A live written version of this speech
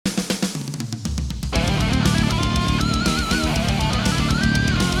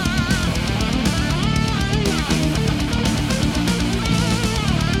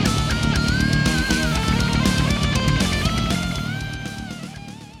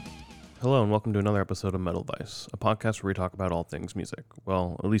Hello and welcome to another episode of Metal Vice, a podcast where we talk about all things music.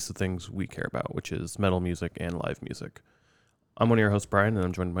 Well, at least the things we care about, which is metal music and live music. I'm one of your hosts, Brian, and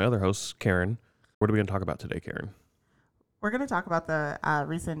I'm joined by my other host, Karen. What are we going to talk about today, Karen? We're going to talk about the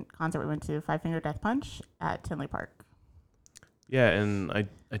recent concert we went to, Five Finger Death Punch at Tinley Park. Yeah, and I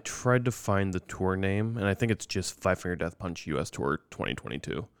tried to find the tour name, and I think it's just Five Finger Death Punch US Tour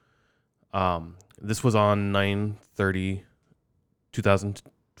 2022. This was on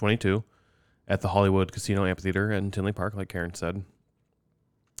 9/30/2022 at the Hollywood Casino Amphitheater in Tinley Park, like Karen said.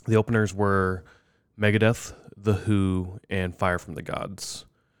 The openers were Megadeath, The Who, and Fire from the Gods.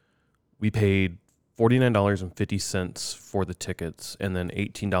 We paid $49.50 for the tickets, and then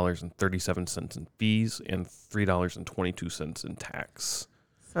 $18.37 in fees, and $3.22 in tax.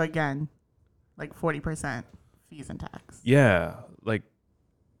 So again, like 40% fees and tax. Yeah, like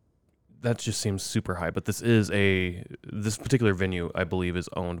that just seems super high. But this particular venue, I believe, is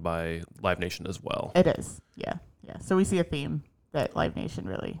owned by Live Nation as well. It is, yeah. So we see a theme that Live Nation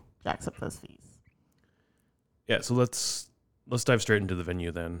really jacks up those fees. Yeah, so let's dive straight into the venue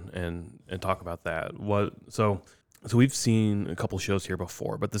then and talk about that. So we've seen a couple shows here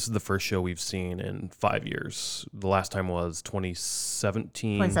before, but this is the first show we've seen in 5 years. The last time was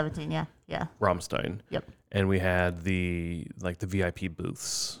 2017. 2017, yeah. Rammstein. Yep. And we had the VIP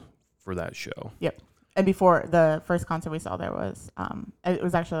booths for that show. Yep. And before the first concert we saw there was it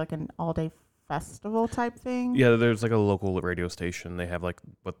was actually like an all-day festival type thing. Yeah, there's like a local radio station. They have like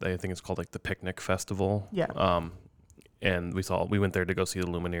what I think is called like the Picnic Festival. Yeah. And we went there to go see the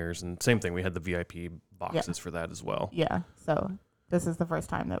Lumineers, and same thing. We had the VIP boxes for that as well. Yeah. So this is the first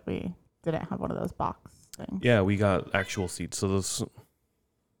time that we didn't have one of those box things. Yeah, we got actual seats. So those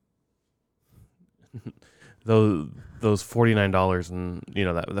 $49 and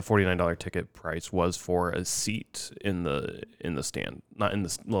that the $49 ticket price was for a seat in the stand, not in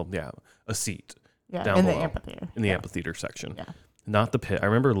the a seat. Yeah, down in below, the amphitheater. in the amphitheater section. Yeah. Not the pit. I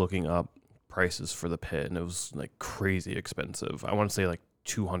remember looking up prices for the pit, and it was like crazy expensive. I want to say like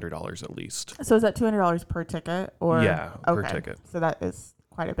 $200 at least. So is that $200 per ticket, or per ticket? So that is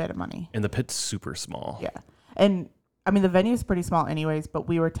quite a bit of money. And the pit's super small. Yeah, and I mean the venue is pretty small, anyways. But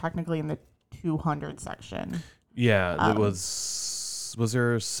we were technically in the 200 section. Yeah, it was. Was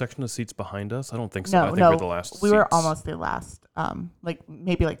there a section of seats behind us? I don't think so. No, I think we're the last. We were almost the last. Like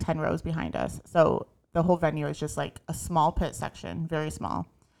maybe like 10 rows behind us. So the whole venue is just like a small pit section, very small.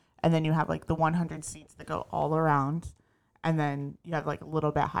 And then you have like the 100 seats that go all around. And then you have like a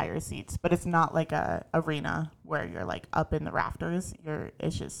little bit higher seats. But it's not like a arena where you're like up in the rafters.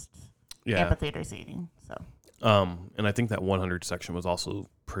 It's just amphitheater seating. So. And I think that 100 section was also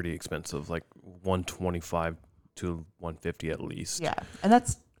pretty expensive, like $125 to $150 at least. Yeah. And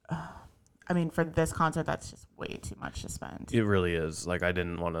that's, I mean, for this concert, that's just way too much to spend. It really is. Like, I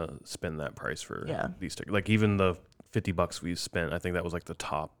didn't want to spend that price for these tickets. Like, even the $50 we spent, I think that was like the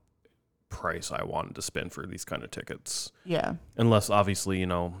top price I wanted to spend for these kind of tickets. Yeah. Unless obviously,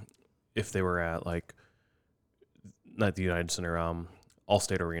 if they were at like not the United Center,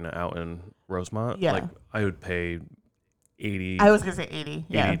 Allstate Arena out in Rosemont, like I would pay $80. I was gonna say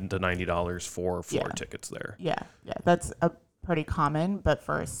 $80 to $90 for floor tickets there. Yeah. That's a pretty common, but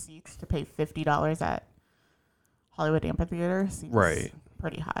for seats to pay $50 at Hollywood Amphitheater seems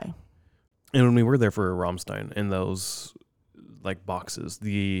pretty high. And when we were there for Rammstein, in those like boxes,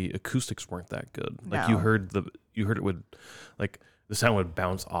 the acoustics weren't that good. Like you heard it would, like the sound would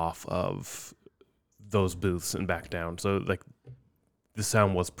bounce off of those booths and back down. So like the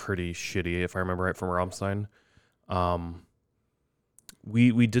sound was pretty shitty, if I remember right, from Rammstein.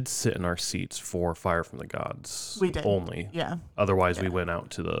 We did sit in our seats for Fire from the Gods. We did only. Yeah. Otherwise, we went out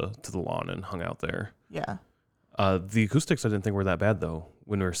to the lawn and hung out there. Yeah. The acoustics I didn't think were that bad though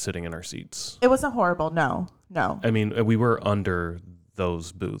when we were sitting in our seats. It wasn't horrible. No. I mean, we were under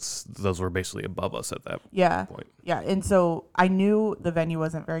those booths. Those were basically above us at that point. Yeah. And so I knew the venue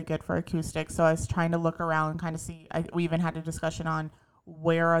wasn't very good for acoustics. So I was trying to look around and kind of see. We even had a discussion on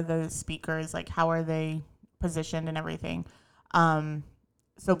where are the speakers, like how are they positioned and everything.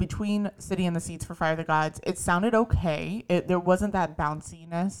 So between sitting in the seats for Fire of the Gods, it sounded okay. There wasn't that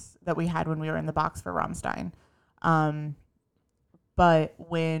bounciness that we had when we were in the box for Rammstein. But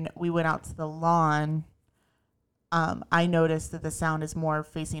when we went out to the lawn, I noticed that the sound is more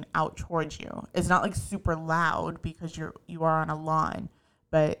facing out towards you. It's not like super loud because you are on a lawn,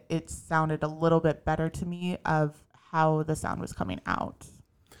 but it sounded a little bit better to me of how the sound was coming out.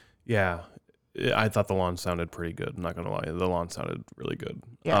 Yeah. I thought the lawn sounded pretty good. I'm not going to lie. The lawn sounded really good.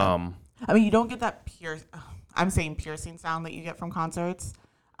 Yeah. I mean, you don't get that I'm saying piercing sound that you get from concerts.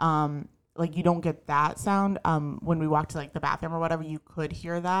 Like you don't get that sound. When we walked to like the bathroom or whatever, you could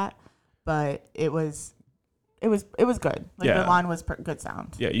hear that. but it was good. Like Yeah. the lawn was good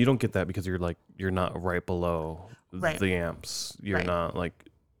sound. Yeah, you don't get that because you're not right below Right. the amps. You're Right. not like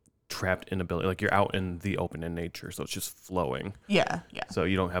trapped in a building. Like you're out in the open in nature, so it's just flowing. Yeah. So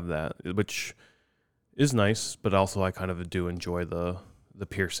you don't have that, which is nice, but also I kind of do enjoy the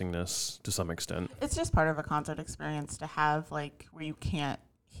piercingness to some extent. It's just part of a concert experience to have like where you can't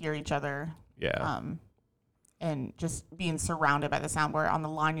hear each other. Yeah. And just being surrounded by the sound, where on the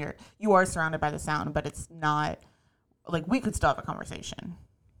lawn you are surrounded by the sound, but it's not like we could still have a conversation.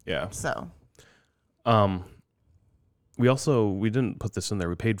 Yeah. So we didn't put this in there.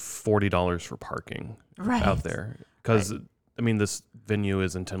 We paid $40 for parking out there because I mean this venue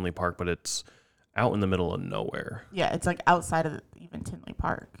is in Tinley Park, but it's out in the middle of nowhere. Yeah, it's like outside of even Tinley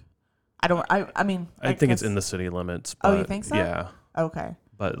Park. I mean I think it's in the city limits. But you think so? Yeah. Okay.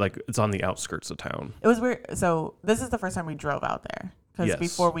 But like it's on the outskirts of town. It was weird. So this is the first time we drove out there because Yes.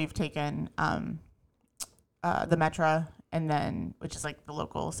 before we've taken the Metra, and then which is like the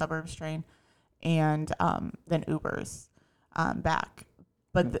local suburbs train, and then Ubers back.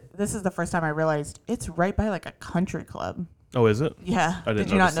 But this is the first time I realized it's right by like a country club. Oh, is it? Yeah. I didn't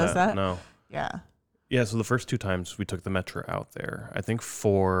Did you not notice notice that? No. Yeah. Yeah, so the first 2 times we took the Metro out there, I think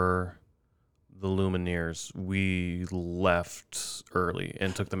for the Lumineers, we left early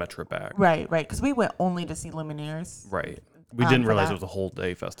and took the Metro back. Right. Because we went only to see Lumineers. Right. We didn't for realize that. it was a whole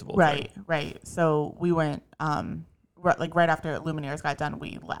day festival. Right. thing. So we went right after Lumineers got done,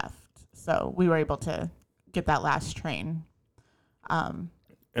 we left. So we were able to get that last train. And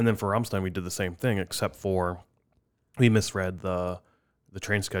then for Rammstein, we did the same thing, except for we misread the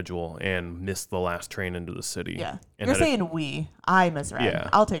train schedule and missed the last train into the city. Yeah. And You're saying I misread. Yeah.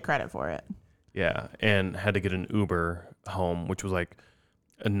 I'll take credit for it. Yeah, and had to get an Uber home, which was like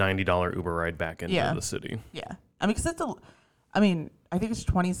a $90 Uber ride back into the city. Yeah. I mean, because I think it's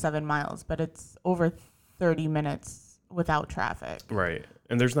 27 miles, but it's over 30 minutes without traffic. Right.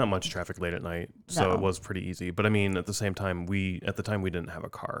 And there's not much traffic late at night, so No. it was pretty easy. But I mean, at the same time, we didn't have a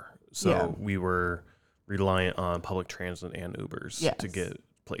car. So we were reliant on public transit and Ubers to get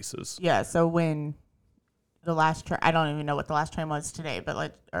places. Yeah, so when the last train, I don't even know what the last train was today,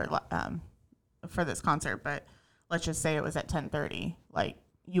 but for this concert, but let's just say it was at 10:30, like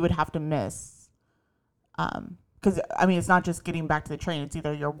you would have to miss, because I mean, it's not just getting back to the train, it's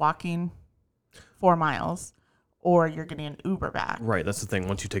either you're walking 4 miles or you're getting an Uber back. Right, that's the thing.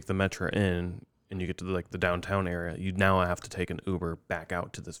 Once you take the Metro in and you get to the downtown area, you now have to take an Uber back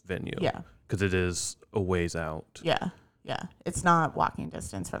out to this venue. Yeah. Because it is a ways out. Yeah. It's not walking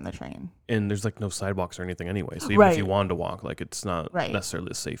distance from the train. And there's no sidewalks or anything anyway. So even if you wanted to walk, it's not necessarily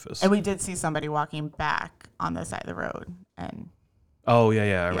the safest. And we did see somebody walking back on the side of the road, and oh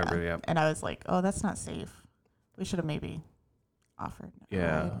yeah, I remember. Yeah. And I was like, oh, that's not safe. We should have maybe offered. a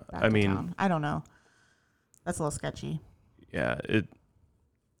ride back I to mean, town. I don't know. That's a little sketchy. Yeah,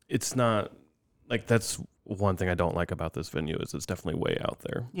 it's not that's one thing I don't like about this venue is it's definitely way out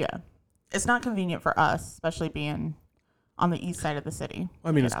there. Yeah, it's not convenient for us, especially being on the east side of the city.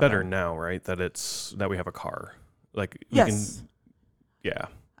 I mean, it's better now, right? That we have a car. Yes. Yeah.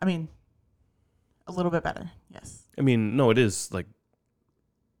 I mean, a little bit better. Yes. I mean, no, it is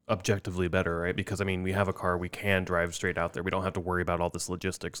objectively better, right? Because I mean, we have a car, we can drive straight out there. We don't have to worry about all this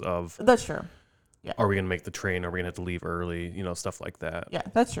logistics of. That's true. Yeah. Are we going to make the train? Are we going to have to leave early? Stuff like that. Yeah,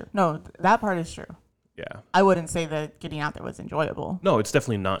 that's true. No, that part is true. Yeah. I wouldn't say that getting out there was enjoyable. No, it's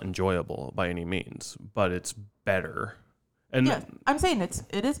definitely not enjoyable by any means, but it's better. And yeah, I'm saying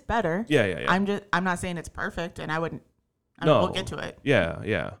it is better. Yeah. I'm not saying it's perfect, and we'll get to it.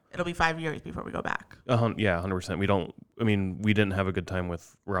 Yeah. It'll be 5 years before we go back. Yeah, 100%. We didn't have a good time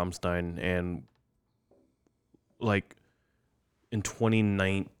with Rammstein, and in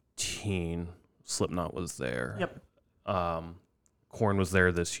 2019, Slipknot was there. Yep. Korn was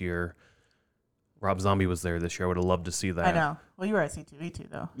there this year. Rob Zombie was there this year. I would have loved to see that. I know. Well, you were at C2E2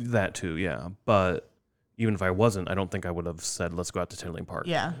 though. That too, yeah. But even if I wasn't, I don't think I would have said, let's go out to Tinley Park.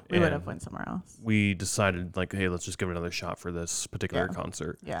 Yeah, we would have went somewhere else. We decided, hey, let's just give it another shot for this particular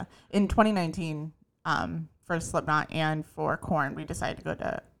concert. Yeah. In 2019, for Slipknot and for Korn, we decided to go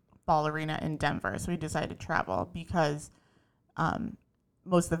to Ball Arena in Denver. So we decided to travel because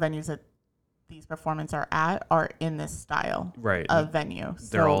most of the venues that these performances are in this style of venue.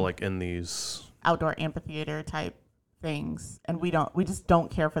 They're all in these outdoor amphitheater type things, and we just don't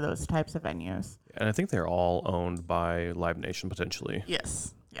care for those types of venues. And I think they're all owned by Live Nation potentially.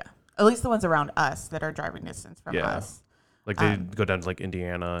 Yes, yeah. At least the ones around us that are driving distance from us. They go down to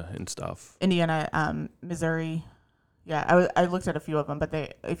Indiana and stuff. Indiana, Missouri. Yeah, I looked at a few of them, but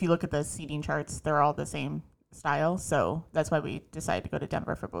if you look at the seating charts, they're all the same style. So that's why we decided to go to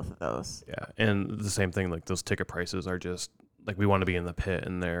Denver for both of those. Yeah, and the same thing. Like those ticket prices are just like we want to be in the pit,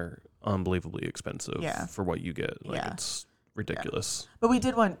 and they're unbelievably expensive for what you get. Like it's ridiculous. But we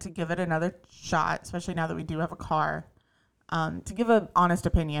did want to give it another shot, especially now that we do have a car, to give an honest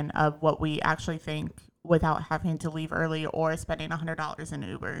opinion of what we actually think without having to leave early or spending $100 in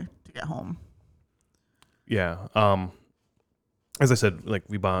Uber to get home. Yeah. As I said, like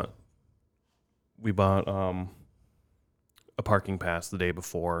we bought a parking pass the day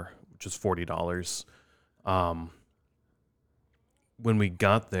before, which is $40. When we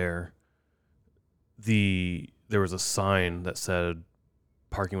got there, there was a sign that said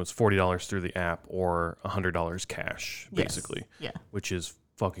parking was $40 through the app or $100 cash, basically. Yes. Yeah. Which is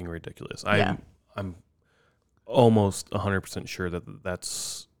fucking ridiculous. Yeah. I'm almost 100% sure that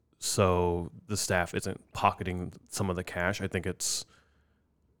that's so the staff isn't pocketing some of the cash. I think it's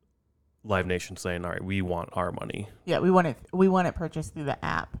Live Nation saying, "All right, we want our money." Yeah, we want it purchased through the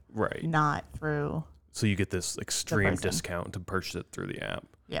app, right? Not through. So you get this extreme discount to purchase it through the app.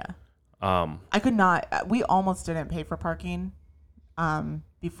 Yeah. I could not. We almost didn't pay for parking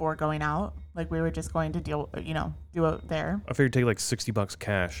before going out. Like we were just going to do it there. I figured take like $60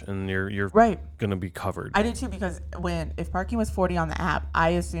 cash and you're right. Gonna be covered. I did too, because if parking was $40 on the app, I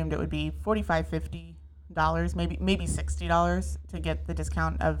assumed it would be $45, $50, maybe $60 to get the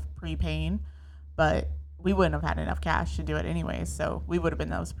discount of prepaying, but we wouldn't have had enough cash to do it anyways. So we would have been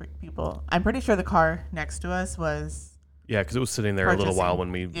those people. I'm pretty sure the car next to us was. Yeah, because it was sitting there a little while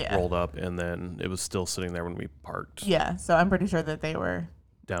when we rolled up, and then it was still sitting there when we parked. Yeah, so I'm pretty sure that they were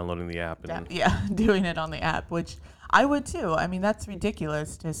downloading the app. Doing it on the app, which I would too. I mean, that's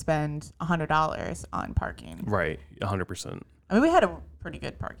ridiculous to spend $100 on parking. Right, 100%. I mean, we had a pretty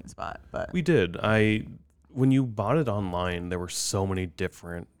good parking spot, but we did. When you bought it online, there were so many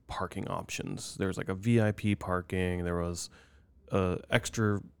different parking options. There was like a VIP parking. There was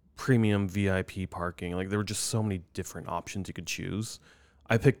extra premium VIP parking. Like there were just so many different options you could choose.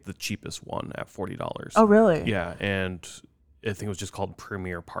 I picked the cheapest one at $40. Oh, really? Yeah, and I think it was just called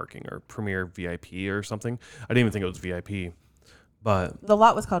Premier Parking or Premier VIP or something. I didn't even think it was VIP, but the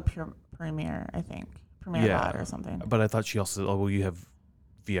lot was called Premier, I think. Premier lot or something. But I thought she also said, "Oh, well, you have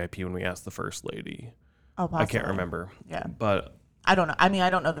VIP." When we asked the first lady, oh, possibly. I can't remember. Yeah, but I don't know. I mean, I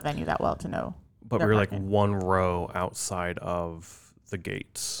don't know the venue that well to know. But we were like one row outside of the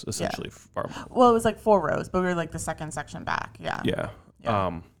gates, essentially. Yeah. Well, it was like 4 rows, but we were like the second section back. Yeah.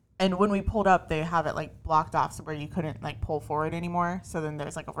 Yeah. And when we pulled up, they have it like blocked off so where you couldn't like pull forward anymore. So then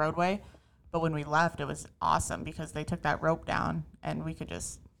there's like a roadway. But when we left, it was awesome because they took that rope down and we could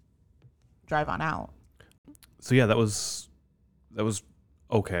just drive on out. So yeah, that was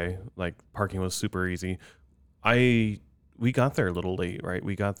okay. Like parking was super easy. We got there a little late, right?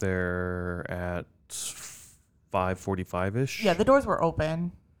 We got there at 5:45ish. Yeah, the doors were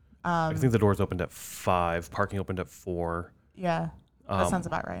open. I think the doors opened at 5. Parking opened at 4. Yeah, that sounds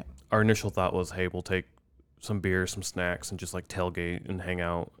about right. Our initial thought was, hey, we'll take some beer, some snacks, and just like tailgate and hang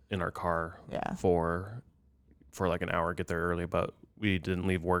out in our car for like an hour, get there early. But we didn't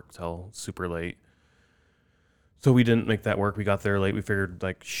leave work till super late. So we didn't make that work. We got there late. We figured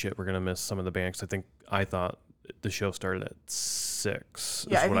like, shit, we're going to miss some of the bands. I thought the show started at 6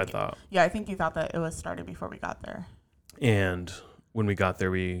 is what I thought. Yeah, I think you thought that it was started before we got there. And when we got there,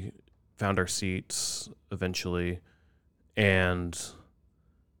 we found our seats eventually. And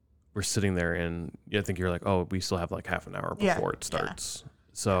we're sitting there, and I think you're like, oh, we still have like half an hour before it starts. Yeah.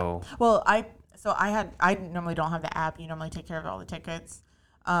 So. Well, I normally don't have the app. You normally take care of all the tickets.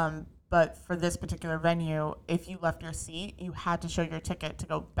 But for this particular venue, if you left your seat, you had to show your ticket to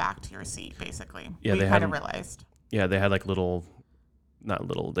go back to your seat, basically. Yeah, we kind of realized. Yeah, they had like they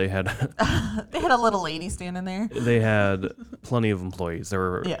had they had a little lady standing there. They had plenty of employees.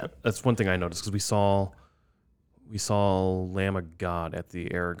 That's one thing I noticed because we saw Lamb of God at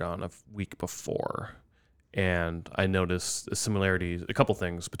the Aragon a week before, and I noticed a couple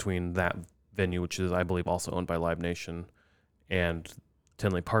things between that venue, which is I believe also owned by Live Nation, and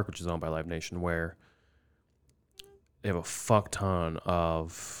Tinley Park, which is owned by Live Nation, where they have a fuck ton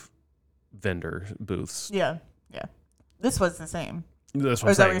of vendor booths. Yeah. This was the same. That's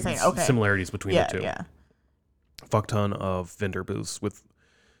what I'm saying. Okay. Similarities between the two. Yeah. Fuck ton of vendor booths with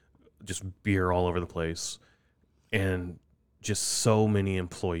just beer all over the place, and just so many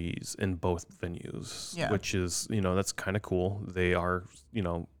employees in both venues. Yeah. Which is, that's kind of cool. They are,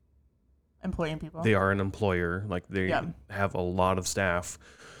 employing people. They are an employer. Like they have a lot of staff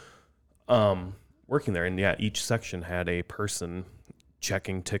working there. And each section had a person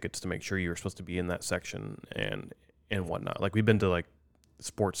checking tickets to make sure you were supposed to be in that section and whatnot. Like we've been to like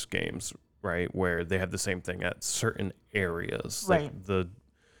sports games right? Where they have the same thing at certain areas. Right. Like the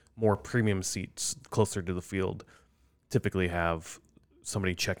more premium seats closer to the field typically have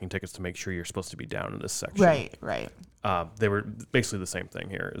somebody checking tickets to make sure you're supposed to be down in this section. Right. They were basically the same thing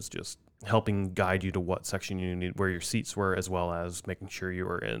here. Is just helping guide you to what section you need, where your seats were, as well as making sure you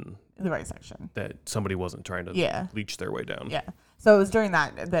were in The right section. that somebody wasn't trying to leech their way down. Yeah. So it was during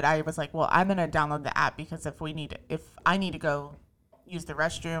that I was like, well, I'm gonna download the app because if I need to go use the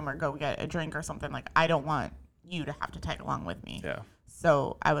restroom or go get a drink or something, like I don't want you to have to tag along with me. Yeah.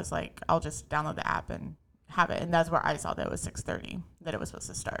 So I was like, I'll just download the app and have it, and that's where I saw that it was 6:30 that it was supposed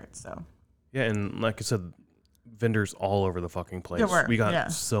to start. So Yeah, and like I said, vendors all over the fucking place. There were, We got yeah.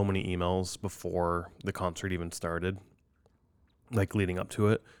 so many emails before the concert even started, like leading up to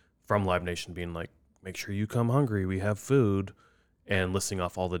it, from Live Nation being like, make sure you come hungry, we have food, and listing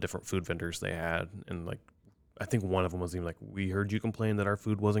off all the different food vendors they had. And like, I think one of them was even like, we heard you complain that our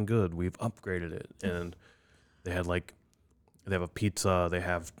food wasn't good, we've upgraded it. And they had like, they have a pizza, they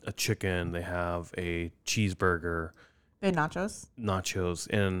have a chicken, they have a cheeseburger, they had nachos.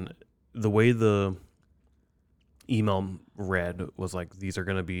 And the way the email read was like, these are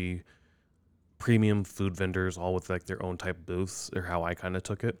going to be premium food vendors, all with like their own type booths, or how I kind of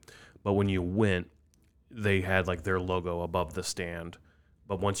took it. But when you went, they had like their logo above the stand.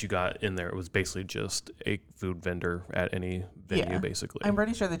 But once you got in there, it was basically just a food vendor at any venue, basically. I'm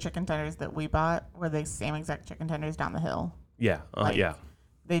pretty sure the chicken tenders that we bought were the same exact chicken tenders down the hill. Yeah, yeah.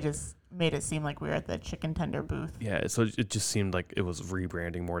 They just made it seem like we were at the chicken tender booth. Yeah, so it just seemed like it was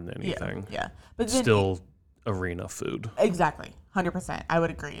rebranding more than anything. Yeah. But then still arena food. Exactly. 100%. I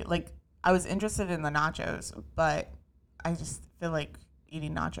would agree. Like, I was interested in the nachos, but I just feel like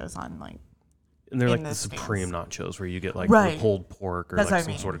eating nachos on, like, and they're like the supreme nachos where you get like the pulled pork or like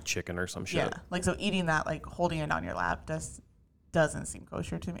some sort of chicken or some shit. Yeah. Like, so eating that, like holding it on your lap doesn't seem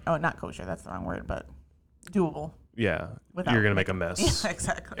kosher to me. Oh, not kosher. That's the wrong word, but doable. Yeah. You're going to make a mess. Yeah,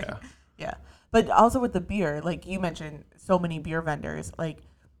 exactly. Yeah. But also with the beer, like you mentioned, so many beer vendors. Like,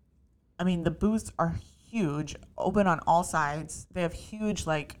 I mean, the booths are huge, open on all sides. They have huge,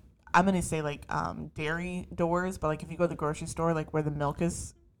 like, I'm going to say like dairy doors, but like if you go to the grocery store, like where the milk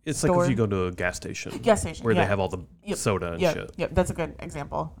is It's stored. like if you go to a gas station. Where they have all the soda and shit. Yep, that's a good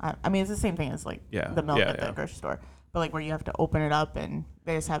example. I mean, it's the same thing as like the milk at the grocery store, but like where you have to open it up and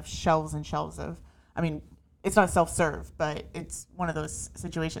they just have shelves and shelves of, I mean, it's not self-serve, but it's one of those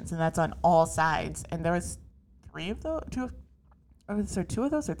situations, and that's on all sides. And there was two of those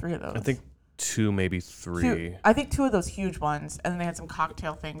or three of those? I think two, maybe three. I think two of those huge ones, and then they had some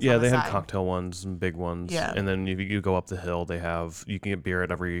cocktail things. Yeah, on the they side. had cocktail ones and big ones. Yeah, and then if you go up the hill, you can get beer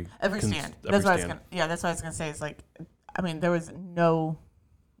at every stand. That's what I was gonna say. Is like, I mean, there was no,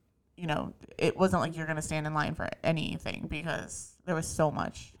 it wasn't like you're gonna stand in line for anything because there was so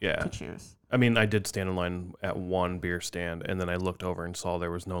much to choose. I mean, I did stand in line at one beer stand, and then I looked over and saw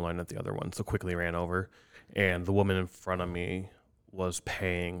there was no line at the other one, so quickly ran over, and the woman in front of me was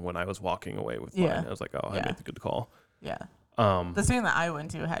paying when I was walking away with mine. I was like, I made the good call. Yeah. The stand that I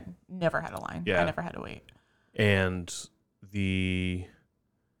went to had never had a line. Yeah. I never had to wait. And in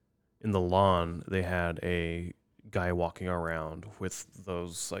the lawn, they had a guy walking around with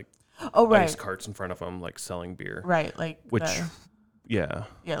those like ice carts in front of him, like selling beer. Right, like yeah,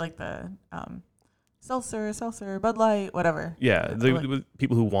 like the seltzer, Bud Light, whatever. Yeah, the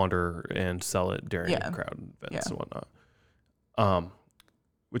people who wander and sell it during crowd events and whatnot.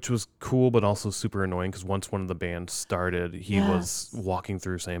 Which was cool, but also super annoying because once one of the bands started, he was walking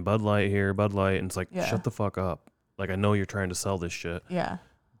through saying Bud Light here, Bud Light, and it's like, shut the fuck up. Like, I know you're trying to sell this shit. Yeah.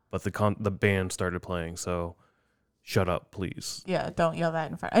 But the band started playing, so shut up, please. Yeah, don't yell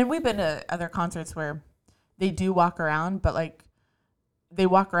that in front. And we've been to other concerts where they do walk around, but like they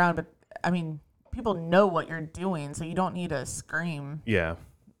walk around, but I mean, people know what you're doing, so you don't need to scream. Yeah.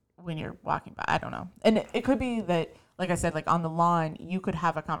 When you're walking by, I don't know. And it could be that, like I said, like on the lawn, you could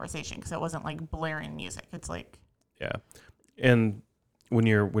have a conversation because it wasn't like blaring music. It's like, and when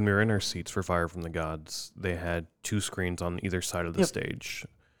we were in our seats for Fire from the Gods, they had two screens on either side of the stage.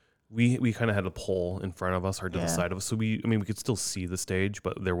 We kind of had a pole in front of us or to the side of us, so we could still see the stage,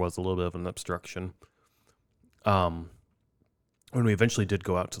 but there was a little bit of an obstruction. When we eventually did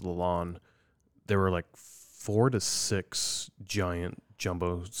go out to the lawn, there were like 4 to 6 giant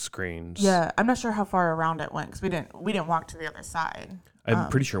jumbo screens. Yeah, I'm not sure how far around it went because we didn't walk to the other side. I'm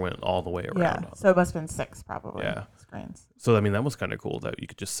pretty sure it went all the way around. Yeah, so it must have been 6 probably. Screens. So I mean, that was kind of cool that you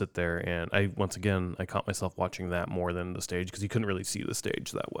could just sit there, and I caught myself watching that more than the stage because you couldn't really see the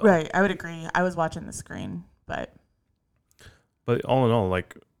stage that well. Right, I would agree. I was watching the screen, but all in all,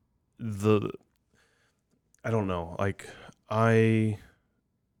 like I don't know, like I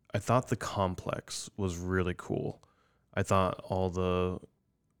I thought the complex was really cool. I thought all the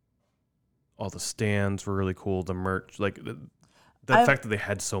stands were really cool. The merch, like the fact that they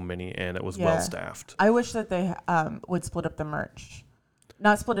had so many and it was well staffed. I wish that they would split up the merch,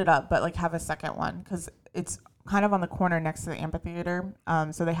 not split it up, but like have a second one because it's kind of on the corner next to the amphitheater.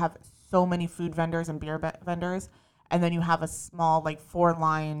 So they have so many food vendors and beer vendors, and then you have a small like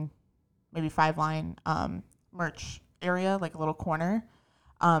 4-line, maybe 5-line merch area, like a little corner,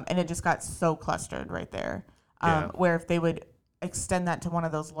 and it just got so clustered right there. Where if they would extend that to one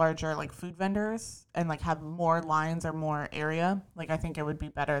of those larger like food vendors and like have more lines or more area, like I think it would be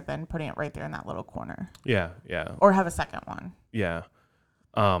better than putting it right there in that little corner. Yeah. Or have a second one. Yeah.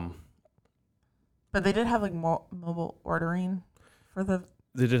 But they did have like mobile ordering for the.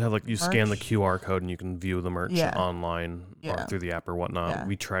 They did have like you merch. Scan the QR code and you can view the merch online or through the app or whatnot. Yeah.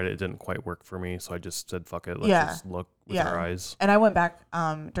 We tried it; it didn't quite work for me, so I just said, "Fuck it, let's just look with our eyes." And I went back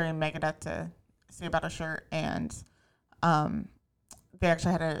during Megadeath to see about a shirt, and they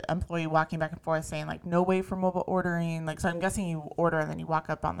actually had an employee walking back and forth saying like, "No way for mobile ordering." Like, so I'm guessing you order and then you walk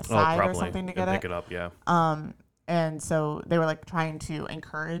up on the side or something to get pick it up. Yeah. And so they were like trying to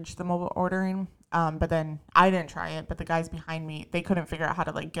encourage the mobile ordering. But then I didn't try it, but the guys behind me, they couldn't figure out how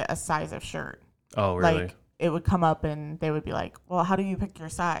to like get a size of shirt. Oh, really? Like it would come up and they would be like, well, how do you pick your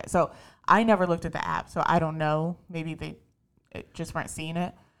size? So I never looked at the app, so I don't know. Maybe they just weren't seeing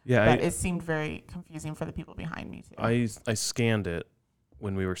it. Yeah. But it seemed very confusing for the people behind me too. I scanned it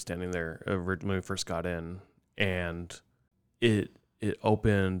when we were standing there when we first got in, and it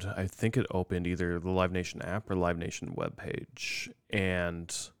opened. I think it opened either the Live Nation app or Live Nation webpage,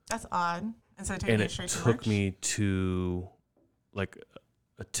 and that's odd. And it took me to like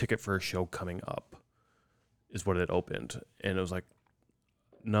a ticket for a show coming up is what it opened. And it was like,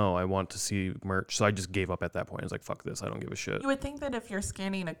 no, I want to see merch. So I just gave up at that point. I was like, fuck this. I don't give a shit. You would think that if you're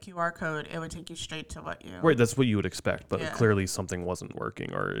scanning a QR code, it would take you straight to what you... Right, that's what you would expect. But clearly something wasn't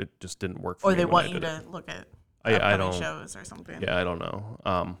working or it just didn't work for me. Or they want you to look at upcoming shows or something. Yeah, I don't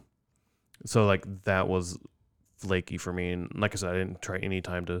know. So like that was flaky for me. And like I said, I didn't try any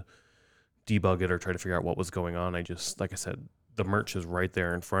time to debug it or try to figure out what was going on. I just, like I said, the merch is right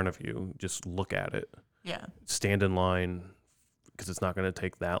there in front of you. Just look at it. Yeah. Stand in line because it's not going to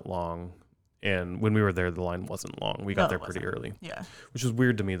take that long. And when we were there, the line wasn't long. We got there pretty early. Yeah. Which was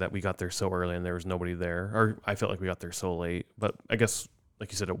weird to me that we got there so early and there was nobody there. Or I felt like we got there so late. But I guess,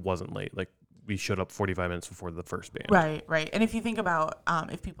 like you said, it wasn't late. Like we showed up 45 minutes before the first band. Right. And if you think about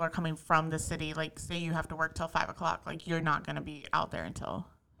if people are coming from the city, like say you have to work till 5 o'clock, like you're not going to be out there until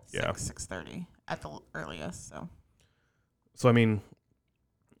 6:30 at the earliest. So I mean,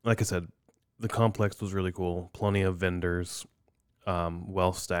 like I said, the complex was really cool. Plenty of vendors,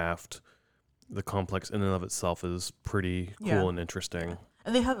 well staffed. The complex in and of itself is pretty cool and interesting.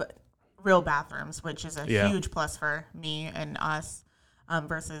 And they have real bathrooms, which is a huge plus for me and us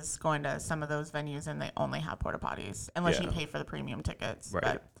versus going to some of those venues and they only have porta potties unless you pay for the premium tickets. Right.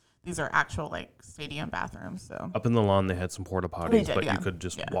 But these are actual like stadium bathrooms. So up in the lawn they had some porta potties, but you could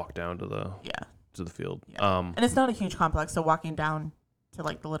just walk down to the field. Yeah. And it's not a huge complex, so walking down to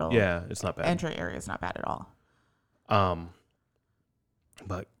like the little it's not bad. Entry area is not bad at all.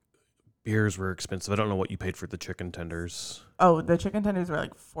 But beers were expensive. I don't know what you paid for the chicken tenders. Oh, the chicken tenders were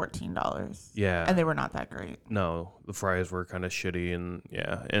like $14. Yeah. And they were not that great. No, the fries were kind of shitty and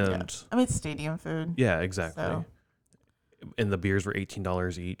I mean, it's stadium food. Yeah, exactly. So. And the beers were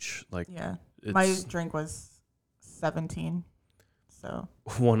 $18 each. Like my drink was $17. So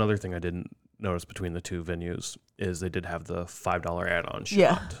one other thing I didn't notice between the two venues is they did have the $5 add-on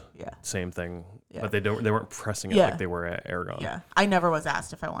shot. Yeah. Same thing. Yeah. But they weren't pressing it like they were at Aragon. Yeah. I never was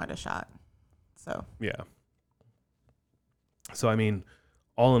asked if I wanted a shot. So yeah. So I mean,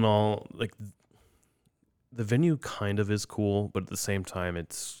 all in all, like the venue kind of is cool, but at the same time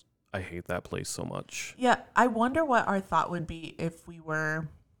I hate that place so much. Yeah, I wonder what our thought would be if we were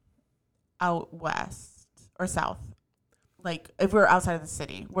out west or south. Like, if we were outside of the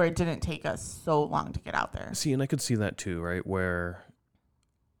city, where it didn't take us so long to get out there. See, and I could see that too, right? Where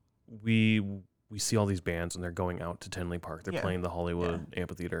we see all these bands and they're going out to Tinley Park. They're playing the Hollywood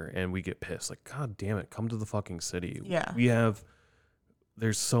Amphitheater, and we get pissed. Like, God damn it, come to the fucking city. Yeah.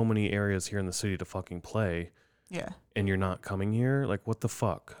 There's so many areas here in the city to fucking play. Yeah. And you're not coming here? Like, what the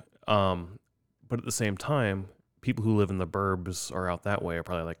fuck? But at the same time, people who live in the burbs or out that way are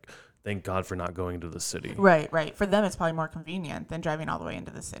probably like, thank God for not going to the city. Right. For them, it's probably more convenient than driving all the way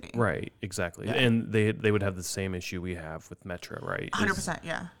into the city. Right, exactly. Yeah. And they would have the same issue we have with Metro, right? 100%,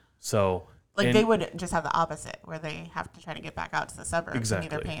 yeah. So... Like, they would just have the opposite, where they have to try to get back out to the suburbs. Exactly.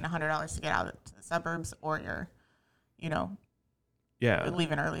 And either paying $100 to get out to the suburbs or you're, Yeah.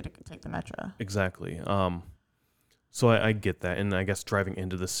 leaving early to take the metro. Exactly. So I get that, and I guess driving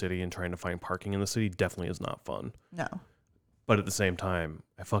into the city and trying to find parking in the city definitely is not fun. No. But at the same time,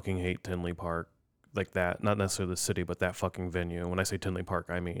 I fucking hate Tinley Park like that. Not necessarily the city, but that fucking venue. When I say Tinley Park,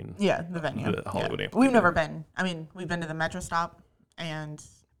 I mean the venue. the Hollywood Amphitheater. We've never been. I mean, we've been to the metro stop and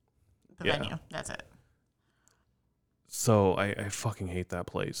the venue. That's it. So I fucking hate that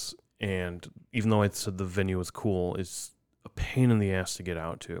place. And even though I said the venue was cool, it's a pain in the ass to get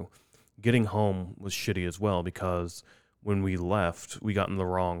out to. Getting home was shitty as well because when we left, we got in the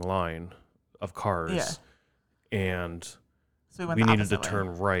wrong line of cars. Yeah. And So we we needed to way.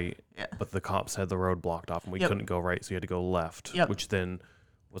 turn right, Yeah. but the cops had the road blocked off and we couldn't go right, so you had to go left, which then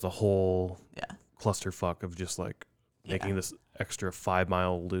was a whole clusterfuck of just like making this extra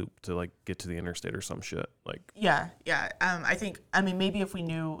 5-mile loop to like get to the interstate or some shit. Like I mean, maybe if we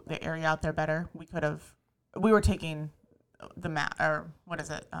knew the area out there better, we could have. We were taking the map, or what is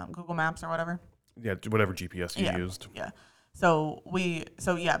it, Google Maps or whatever. Yeah, whatever GPS you used. Yeah.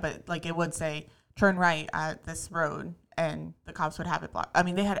 But like it would say turn right at this road, and the cops would have it blocked. I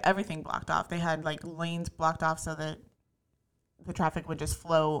mean, they had everything blocked off. They had like lanes blocked off so that the traffic would just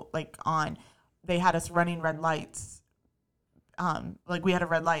flow like on. They had us running red lights. Like we had a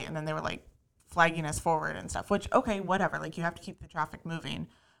red light, and then they were like flagging us forward and stuff. Which okay, whatever. Like you have to keep the traffic moving,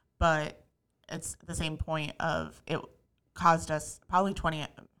 but it's the same point of it caused us probably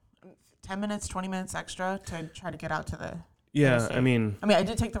 10 minutes, 20 minutes extra to try to get out to the interstate. I mean, I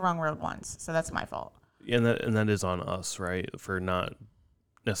did take the wrong road once, so that's my fault. And that is on us, right? For not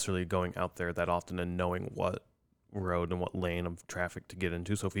necessarily going out there that often and knowing what road and what lane of traffic to get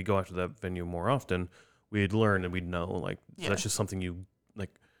into. So if we go after that venue more often, we'd learn and we'd know, like, that's just something you,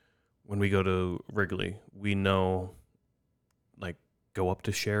 like, when we go to Wrigley, we know, like, go up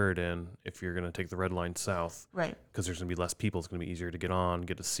to Sheridan if you're going to take the red line south. Right. Because there's going to be less people. It's going to be easier to get on,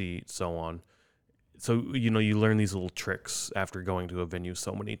 get a seat, so on. So, you know, you learn these little tricks after going to a venue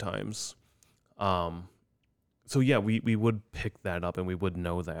so many times. So, yeah, we would pick that up and we would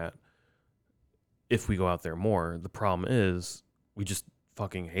know that if we go out there more. The problem is we just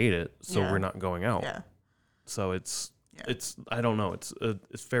fucking hate it, so we're not going out. Yeah. So it's I don't know.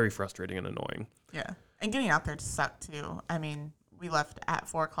 It's very frustrating and annoying. Yeah. And getting out there sucked too. I mean, we left at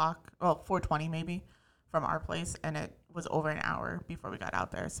 4:00, well, 4:20 maybe, from our place, and it was over an hour before we got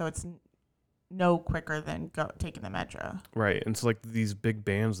out there. So it's no quicker than taking the metro. Right. And so like these big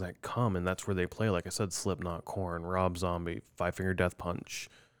bands that come and that's where they play, like I said, Slipknot, Korn, Rob Zombie, Five Finger Death Punch.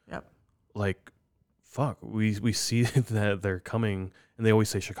 Yep. Like, fuck, we see that they're coming, and they always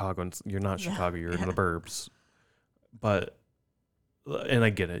say Chicago, and you're not Chicago, you're in the burbs. But, and I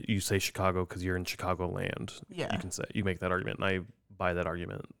get it, you say Chicago because you're in Chicago land. Yeah. You make that argument, and I buy that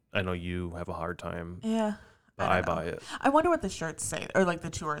argument. I know you have a hard time. Yeah. But I buy it. I wonder what the shirts say, or like the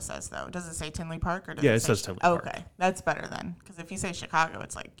tour says, though. Does it say Tinley Park? Or does it says Tinley Park. Okay, that's better then. Because if you say Chicago,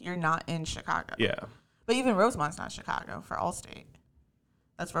 it's like you're not in Chicago. Yeah. But even Rosemont's not Chicago for Allstate.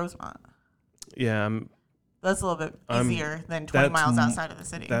 That's Rosemont. Yeah. That's a little bit easier than 20 miles outside of the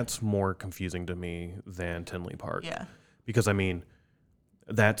city. That's more confusing to me than Tinley Park. Yeah. Because, I mean,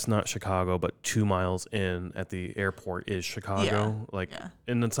 that's not Chicago, but 2 miles in at the airport is Chicago.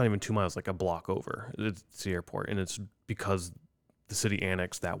 And it's not even 2 miles, like a block over. It's the airport. And it's because the city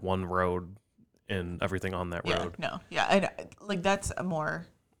annexed that one road and everything on that road. And like that's a more,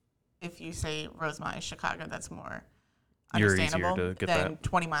 if you say Rosemont is Chicago, that's more understandable easier to get than that.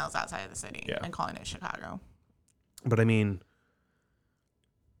 20 miles outside of the city and calling it Chicago. But I mean,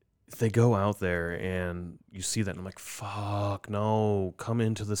 if they go out there and you see that, and I'm like, fuck, no, come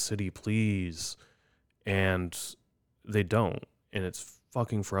into the city, please. And they don't. And it's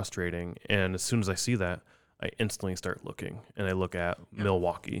fucking frustrating. And as soon as I see that, I instantly start looking. And I look at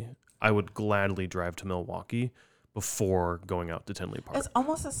Milwaukee. I would gladly drive to Milwaukee before going out to Tinley Park. It's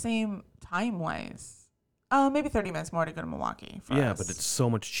almost the same time-wise. Maybe 30 minutes more to go to Milwaukee for us. But it's so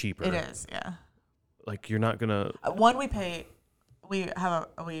much cheaper. It is, yeah. Like, you're not going to... We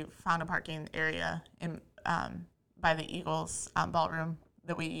found a parking area in by the Eagles ballroom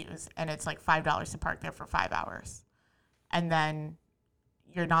that we use, and it's like $5 to park there for 5 hours, and then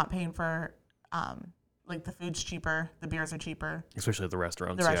you're not paying for like the food's cheaper, the beers are cheaper, especially at the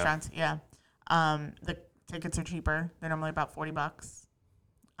restaurants. The tickets are cheaper. They're normally about $40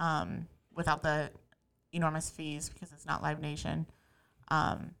 without the enormous fees because it's not Live Nation.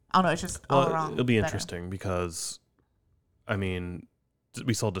 I don't know. It's just all around. It'll be interesting because, I mean,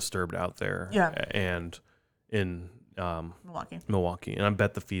 we saw Disturbed out there, and in Milwaukee, and I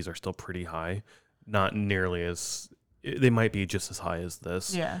bet the fees are still pretty high, not nearly as they might be just as high as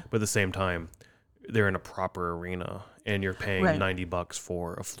this, but at the same time, they're in a proper arena and you're paying Right. $90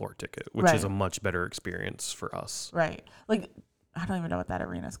 for a floor ticket, which is Right. a much better experience for us. Right. Like, I don't even know what that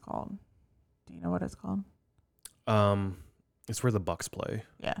arena's called. Do you know what it's called? It's where the Bucks play.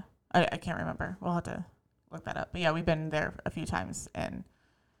 Yeah. I can't remember. We'll have to look that up. But yeah, we've been there a few times. And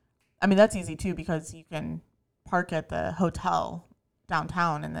I mean, that's easy too because you can park at the hotel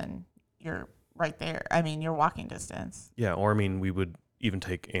downtown and then you're right there. I mean, you're walking distance. Yeah, or I mean, we would even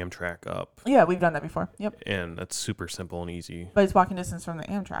take Amtrak up, Yeah, we've done that before. Yep. and that's super simple and easy. But it's walking distance from the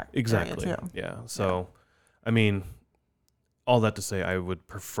Amtrak Exactly. area too. Yeah. So, I mean, all that to say, I would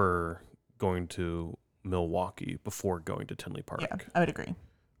prefer going to Milwaukee before going to Tinley Park. Yeah, I would agree.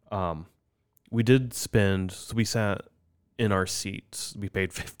 We did spend, so we sat in our seats. We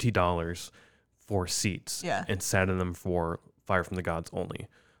paid $50 for seats Yeah. and sat in them for Fire from the Gods only.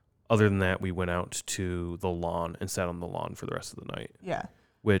 Other than that, we went out to the lawn and sat on the lawn for the rest of the night, Yeah.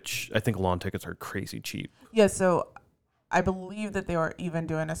 which I think lawn tickets are crazy cheap. Yeah, so I believe that they were even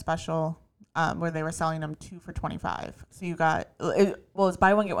doing a special where they were selling them 2 for $25. So you got, it's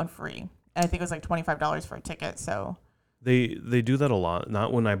buy one, get one free. And I think it was like $25 for a ticket. So They do that a lot.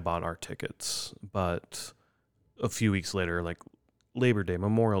 Not when I bought our tickets, but a few weeks later, like Labor Day,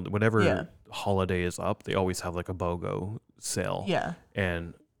 Memorial Day, whatever holiday is up, they always have like a BOGO sale. yeah.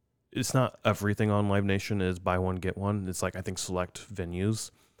 And it's not everything on Live Nation is buy one, get one. It's like, I think, select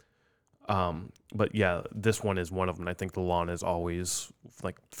venues. But yeah, this one is one of them. I think the lawn is always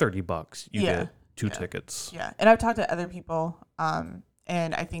like $30. You get 2 tickets. Yeah. And I've talked to other people, and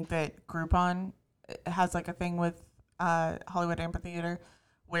I think that Groupon has like a thing with Hollywood Amphitheater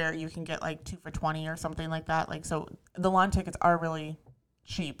where you can get like 2 for $20 or something like that. Like, so the lawn tickets are really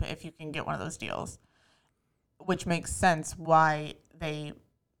cheap if you can get one of those deals, which makes sense why they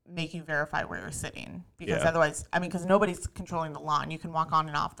make you verify where you're sitting, because otherwise, I mean, because nobody's controlling the lawn. You can walk on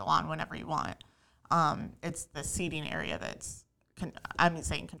and off the lawn whenever you want. It's the seating area that's, I'm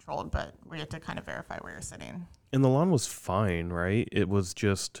saying controlled, but we have to kind of verify where you're sitting. And the lawn was fine, right? It was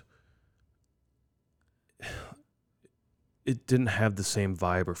just, it didn't have the same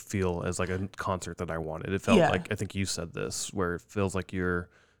vibe or feel as like a concert that I wanted. It felt like, I think you said this, where it feels like you're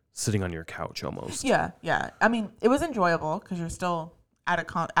sitting on your couch almost. Yeah. I mean, it was enjoyable because you're still at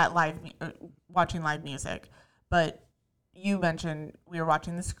watching live music, but you mentioned we were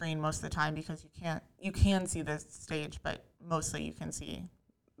watching the screen most of the time because you can see the stage, but mostly you can see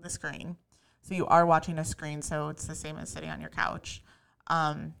the screen. So you are watching a screen, so it's the same as sitting on your couch.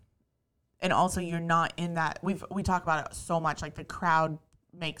 And also you're not in that, we talk about it so much, like the crowd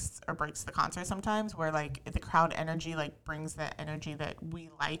makes or breaks the concert sometimes, where like the crowd energy like brings the energy that we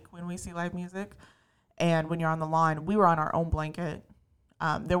like when we see live music. And when you're on the lawn, we were on our own blanket.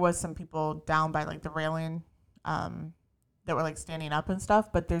 There was some people down by like the railing that were like standing up and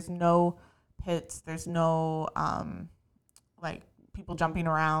stuff, but there's no pits. There's no like people jumping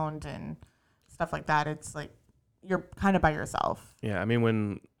around and stuff like that. It's like you're kind of by yourself. Yeah, I mean,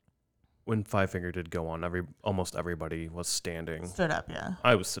 when Five Finger did go on, almost everybody was standing. Stood up, yeah.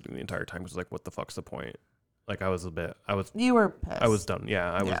 I was sitting the entire time. It was like, what the fuck's the point? Like, You were pissed. I was done.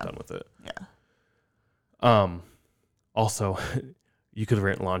 Yeah, I was done with it. Yeah. Also, you could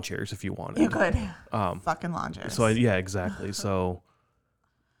rent lawn chairs if you wanted. You could. Fucking lawn chairs. So exactly. So,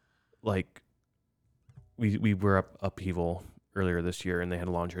 like, we were up Upheaval earlier this year, and they had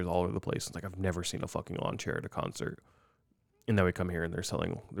lawn chairs all over the place. It's like, I've never seen a fucking lawn chair at a concert. And then we come here and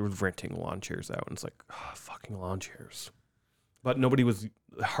they're renting lawn chairs out, and it's like, fucking lawn chairs. But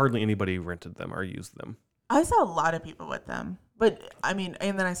hardly anybody rented them or used them. I saw a lot of people with them, but I mean,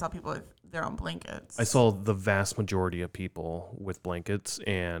 and then I saw people with their own blankets. I saw the vast majority of people with blankets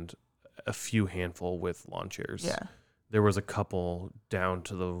and a few handful with lawn chairs. Yeah. There was a couple down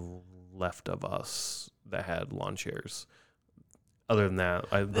to the left of us that had lawn chairs. Other than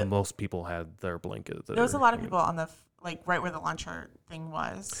that, most people had their blankets. There was a lot of people on the like right where the lawn chair thing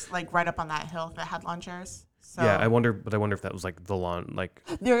was, like right up on that hill that had lawn chairs. So yeah, I wonder if that was like the lawn, like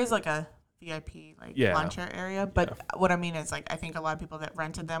there is like a VIP lawn chair area, but what I mean is like I think a lot of people that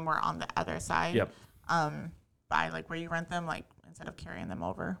rented them were on the other side. Yep. By like where you rent them, like instead of carrying them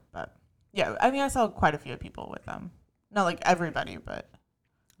over. But yeah, I mean I saw quite a few people with them. Not like everybody, but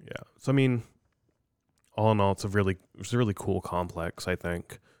yeah. So I mean, all in all, it's a really cool complex. I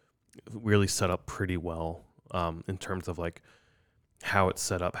think really set up pretty well in terms of like how it's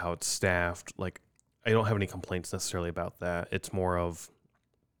set up, how it's staffed. Like I don't have any complaints necessarily about that. It's more of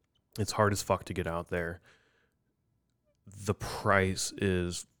it's hard as fuck to get out there. The price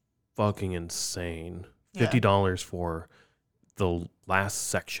is fucking insane. $50 for the last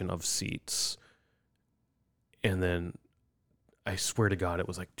section of seats. And then I swear to God, it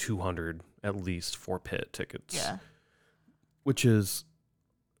was like 200 at least for pit tickets. Yeah. Which is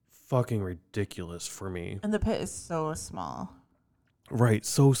fucking ridiculous for me. And the pit is so small. Right,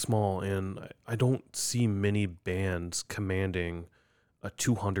 so small, and I don't see many bands commanding a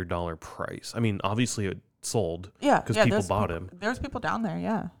 $200 price. I mean, obviously it sold because people bought him. There's people down there,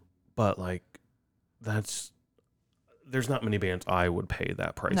 yeah. But like, there's not many bands I would pay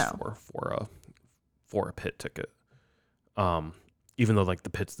that price for a pit ticket. Even though like the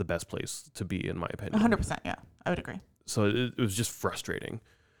pit's the best place to be in my opinion. 100%, yeah, I would agree. So it was just frustrating.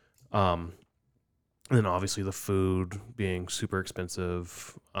 And then obviously the food being super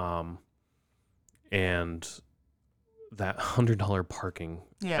expensive, and that $100 parking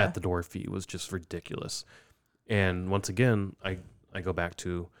at the door fee was just ridiculous. And once again, I go back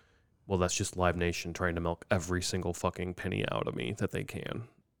to, well, that's just Live Nation trying to milk every single fucking penny out of me that they can.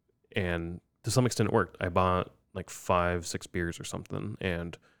 And to some extent it worked. I bought like 5-6 beers or something,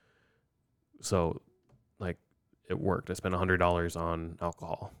 and so like it worked. I spent $100 on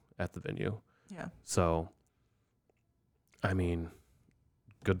alcohol at the venue. Yeah. So, I mean,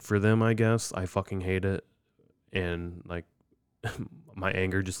 good for them, I guess. I fucking hate it. And, like, my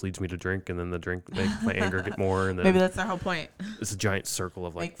anger just leads me to drink, and then the drink makes my anger get more. And then maybe that's their whole point. It's a giant circle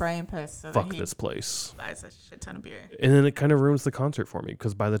of, like, make Brian piss. So fuck this place. Buys a shit ton of beer. And then it kind of ruins the concert for me,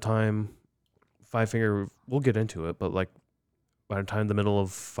 because by the time Five Finger, we'll get into it, but, like, by the time the middle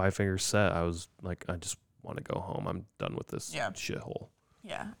of Five Finger's set, I was like, I just want to go home. I'm done with this shithole.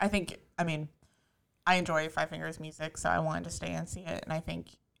 Yeah, I mean, I enjoy Five Fingers music, so I wanted to stay and see it, and I think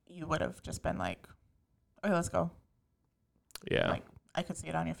you would have just been like, okay, let's go. Yeah. Like, I could see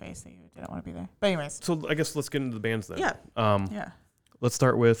it on your face that you didn't want to be there. But anyways. So I guess let's get into the bands then. Yeah. Yeah. Let's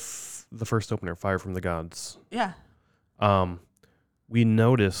start with the first opener, Fire from the Gods. Yeah. We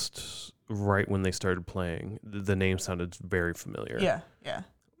noticed right when they started playing, the name sounded very familiar. Yeah, yeah.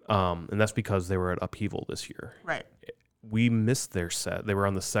 And that's because they were at Upheaval this year. Right. We missed their set. They were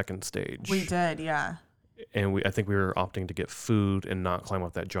on the second stage. We did, yeah. And I think we were opting to get food and not climb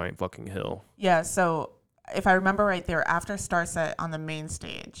up that giant fucking hill. Yeah, so if I remember right, they were after Starset on the main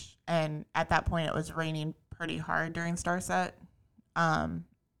stage. And at that point, it was raining pretty hard during Starset. And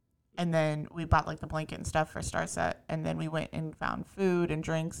then we bought like the blanket and stuff for Starset. And then we went and found food and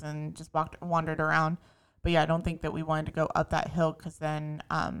drinks and just wandered around. But yeah, I don't think that we wanted to go up that hill because then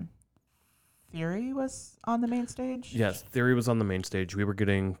Theory was on the main stage. Yes, Theory was on the main stage. We were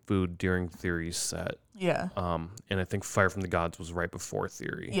getting food during Theory's set. Yeah. And I think Fire from the Gods was right before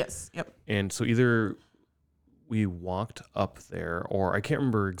Theory. Yes. Yep. And so either we walked up there, or I can't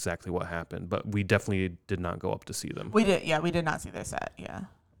remember exactly what happened, but we definitely did not go up to see them. We did. Yeah, we did not see their set. Yeah.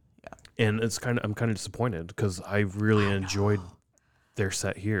 Yeah. And I'm kind of disappointed because I really enjoyed their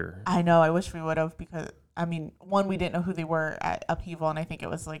set here. I know. I wish we would have, because I mean, one, we didn't know who they were at Upheaval, and I think it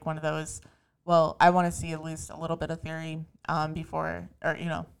was like one of those. Well, I want to see at least a little bit of Theory before, or, you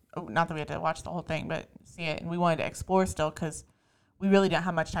know, not that we had to watch the whole thing, but see it. And we wanted to explore still because we really didn't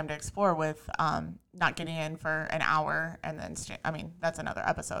have much time to explore with not getting in for an hour. And then, that's another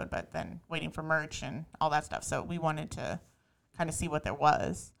episode, but then waiting for merch and all that stuff. So we wanted to kind of see what there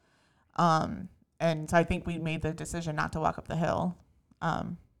was. And so I think we made the decision not to walk up the hill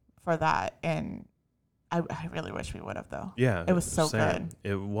for that. And I really wish we would have, though. Yeah. It was so good.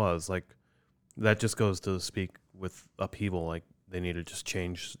 It was like, that just goes to speak with Upheaval. Like, they need to just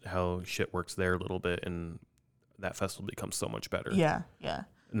change how shit works there a little bit, and that festival becomes so much better. Yeah, yeah.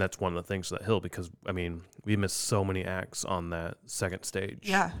 And that's one of the things of that hill, because, I mean, we missed so many acts on that second stage.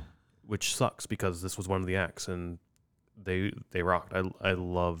 Yeah. Which sucks, because this was one of the acts, and they rocked. I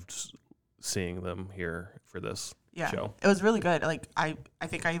loved seeing them here for this show. It was really good. Like, I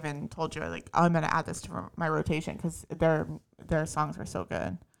think I even told you, like, I'm going to add this to my rotation because their songs were so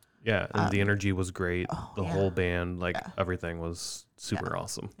good. Yeah, and the energy was great. The whole band, everything was super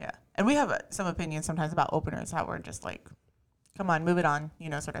awesome. Yeah, and we have some opinions sometimes about openers, how we're just like, come on, move it on,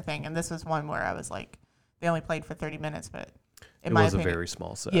 sort of thing. And this was one where I was like, they only played for 30 minutes, but it was a very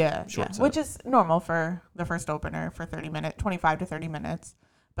small set. Short set. Which is normal for the first opener for 25 to 30 minutes.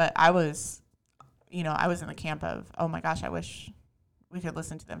 But I was in the camp of, oh my gosh, I wish we could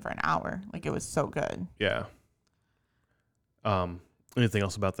listen to them for an hour. Like, it was so good. Yeah. Anything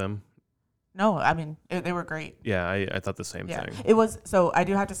else about them? No, I mean, they were great. Yeah, I thought the same thing. It was, so I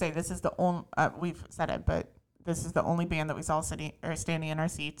do have to say, this is the only, we've said it, but this is the only band that we saw sitting in our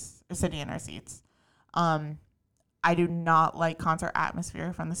seats. I do not like concert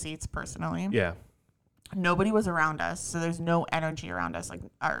atmosphere from the seats personally. Yeah. Nobody was around us, so there's no energy around us. Like,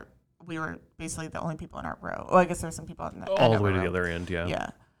 we were basically the only people in our row. Well, I guess there's some people in the all the way to the other end, yeah.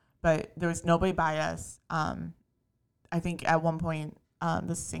 Yeah. But there was nobody by us. I think at one point,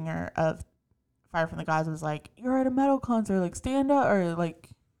 the singer of Fire from the Gods was like, "You're at a metal concert, like stand up," or like,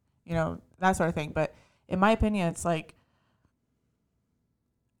 that sort of thing. But in my opinion, it's like,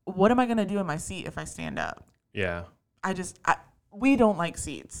 what am I gonna do in my seat if I stand up? Yeah. We don't like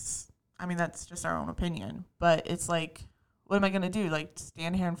seats. I mean, that's just our own opinion. But it's like, what am I gonna do? Like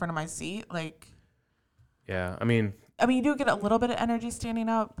stand here in front of my seat? Like, yeah. I mean, you do get a little bit of energy standing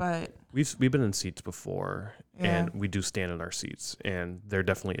up, but we've been in seats before, yeah. and we do stand in our seats, and there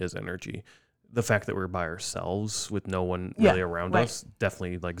definitely is energy. The fact that we're by ourselves with no one really around us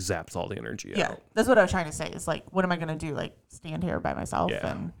definitely like zaps all the energy out. That's what I was trying to say. Is like, what am I gonna do? Like stand here by myself?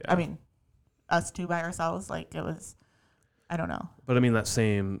 And I mean, us two by ourselves. Like it was, I don't know. But I mean, that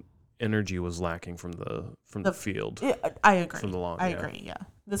same energy was lacking from the field. Yeah, I agree. From the lawn. I agree. Yeah,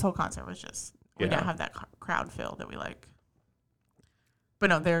 this whole concert was just we didn't have that crowd feel that we like. But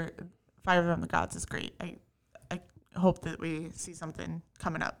no, Fire from the Gods is great. I hope that we see something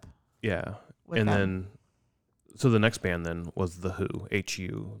coming up. Yeah. And then, so the next band then was the Who,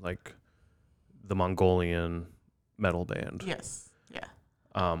 HU, like the Mongolian metal band. Yes. Yeah.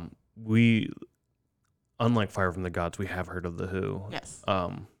 We, unlike Fire from the Gods, we have heard of the Who. Yes.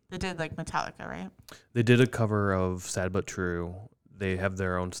 They did like Metallica, right? They did a cover of Sad But True. They have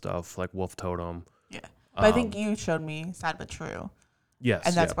their own stuff like Wolf Totem. Yeah. But I think you showed me Sad But True. Yes.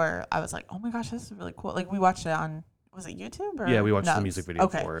 And that's where I was like, oh my gosh, this is really cool. Like we watched it on, was it YouTube or yeah, we watched Nugs? the music video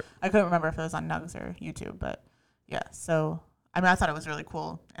for it. I couldn't remember if it was on Nugs or YouTube, but yeah. So I mean, I thought it was really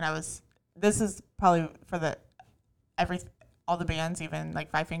cool, and this is probably for all the bands, even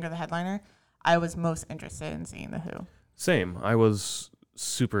like Five Finger, the headliner. I was most interested in seeing the Who. Same. I was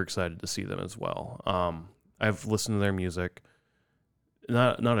super excited to see them as well. I've listened to their music,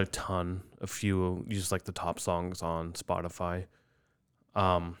 not a ton, a few, just like the top songs on Spotify.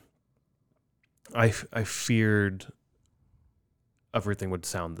 I feared everything would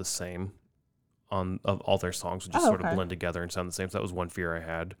sound the same of all their songs would just sort of blend together and sound the same. So that was one fear I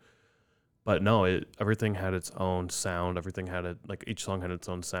had. But no, everything had its own sound. Everything had each song had its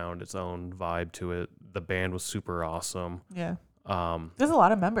own sound, its own vibe to it. The band was super awesome. Yeah. There's a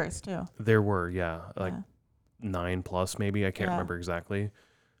lot of members too. There were, 9+ maybe. I can't remember exactly.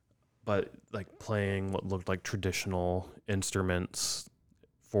 But like playing what looked like traditional instruments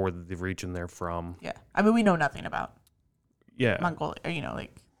for the region they're from. Yeah. I mean, we know nothing about yeah Mongolia, or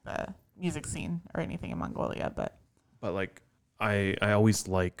like the music scene or anything in Mongolia, but like I always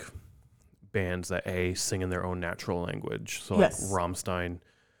like bands that sing in their own natural language. So like Rammstein,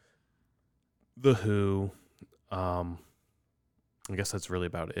 the Who, I guess that's really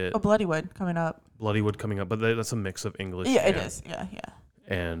about it. Oh, Bloodywood coming up, but that's a mix of English. Yeah, it is. Yeah.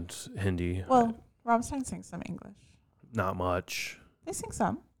 And Hindi. Well, Rammstein sings some English. Not much. They sing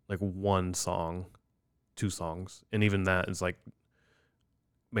some. Like one song, 2 songs, and even that is like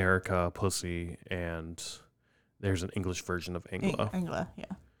America, Pussy, and there's an English version of Angla. Angla, yeah.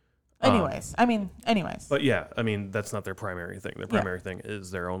 Anyways. But yeah, I mean, that's not their primary thing. Their primary thing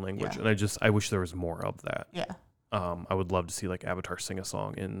is their own language, and I wish there was more of that. Yeah. I would love to see like Avatar sing a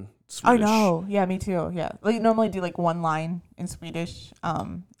song in Swedish. I know. Yeah, me too. Yeah. Like normally do like one line in Swedish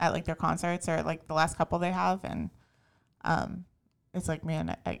at like their concerts or like the last couple they have, and it's like,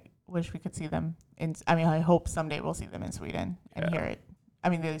 man, I wish we could see them I hope someday we'll see them in Sweden and hear it. I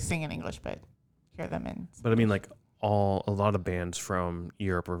mean, they sing in English, but hear them in Swedish. But I mean, like a lot of bands from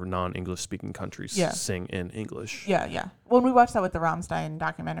Europe or non-English speaking countries sing in English. Yeah. When we watched that with the Rammstein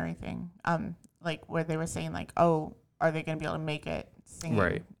documentary thing, like where they were saying like, oh, are they going to be able to make it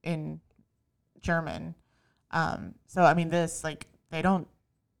singing in German? So I mean, this like they don't.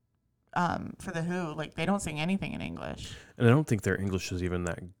 For the Who, like they don't sing anything in English, and I don't think their English is even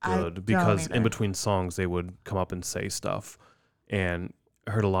that good because in between songs they would come up and say stuff, and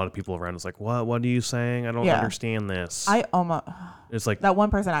I heard a lot of people around was like, "What are you saying? I don't understand this." It's like that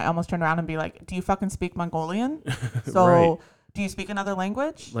one person I almost turned around and be like, "Do you fucking speak Mongolian? So do you speak another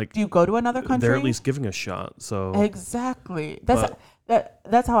language? Like, do you go to another country? They're at least giving a shot." So exactly,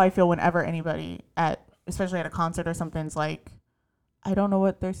 that's how I feel whenever anybody especially at a concert or something's like, I don't know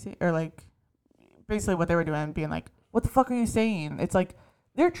what they're saying, or like basically what they were doing, being like, what the fuck are you saying? It's like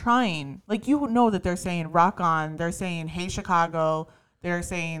they're trying, like, you know that they're saying rock on, they're saying hey Chicago, they're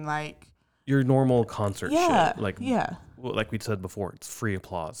saying like your normal concert shit. Like like we said before, it's free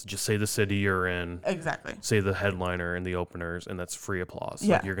applause. Just say the city you're in. Exactly. Say the headliner and the openers, and that's free applause.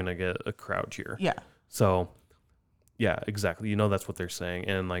 Yeah. Like you're gonna get a crowd cheer. Yeah. So yeah, exactly. You know that's what they're saying.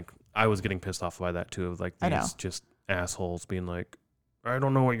 And like I was getting pissed off by that too, of like these just assholes being like, I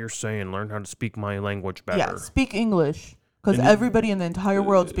don't know what you're saying. Learn how to speak my language better. Yeah, speak English. Because everybody in the entire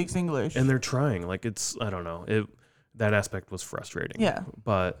world speaks English. And they're trying. Like, I don't know. that aspect was frustrating. Yeah.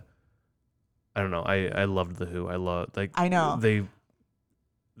 But I don't know. I loved the Who. I know.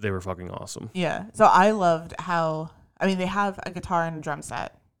 They were fucking awesome. Yeah. So I loved how, I mean, they have a guitar and a drum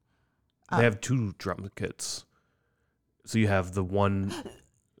set. They have 2 drum kits. So you have the one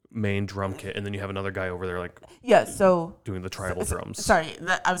main drum kit, and then you have another guy over there, like, yeah, so doing the tribal drums. Sorry,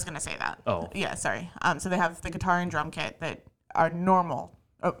 I was gonna say that. Oh. Yeah, sorry. So they have the guitar and drum kit that are normal,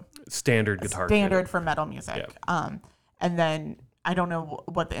 Standard guitar standard kit. for metal music. Yeah. And then I don't know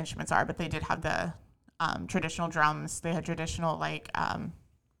what the instruments are, but they did have the traditional drums. They had traditional like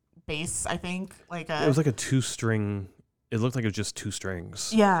bass, I think. It was like a 2-string. It looked like it was just 2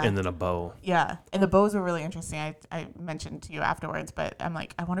 strings. Yeah. And then a bow. Yeah. And the bows were really interesting. I mentioned to you afterwards, but I'm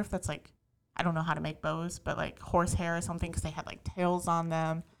like, I wonder if that's like, I don't know how to make bows, but like horsehair or something, because they had like tails on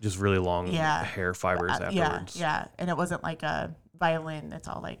them. Just really long hair fibers afterwards. Yeah. And it wasn't like a violin that's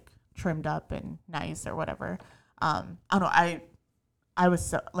all like trimmed up and nice or whatever. I don't know. I was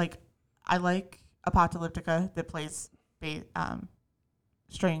so like, I like Apocalyptica that plays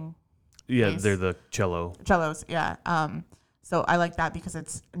string. Yeah, bass. they're the cellos. Yeah. So I like that because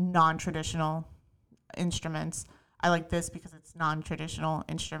it's non-traditional instruments. I like this because it's non-traditional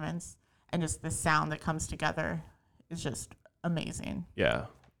instruments, and just the sound that comes together is just amazing. Yeah,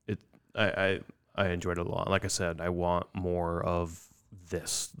 I enjoyed it a lot. Like I said, I want more of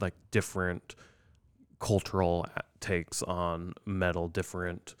this, like different cultural takes on metal,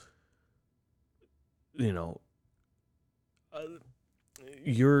 different,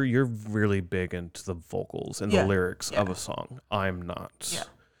 you're really big into the vocals and the lyrics of a song. I'm not. Yeah.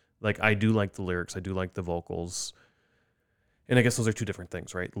 Like, I do like the lyrics. I do like the vocals. And I guess those are 2 different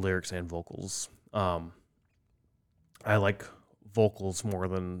things, right? Lyrics and vocals. I like vocals more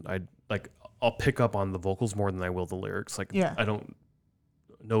than I'll pick up on the vocals more than I will the lyrics. Like, I don't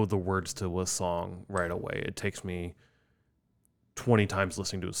know the words to a song right away. It takes me 20 times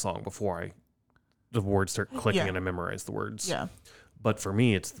listening to a song before the words start clicking and I memorize the words. Yeah. But for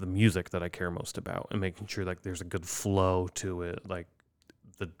me, it's the music that I care most about, and making sure like there's a good flow to it. Like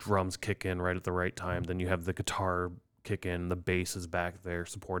the drums kick in right at the right time. Then you have the guitar kick in, the bass is back there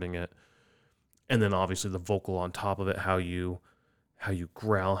supporting it. And then obviously the vocal on top of it, how you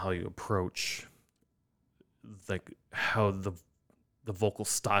growl, how you approach, like how the vocal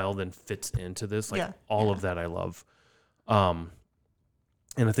style then fits into this. Like all of that I love. And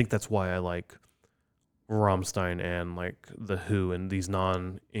I think that's why I like Rammstein and like the Who and these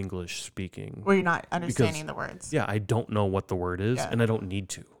non-English speaking, where you're not understanding the words. Yeah, I don't know what the word is, and I don't need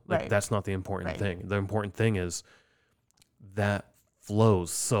to. Like that's not the important thing. The important thing is that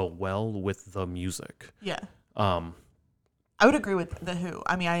flows so well with the music. Yeah. I would agree with the Who.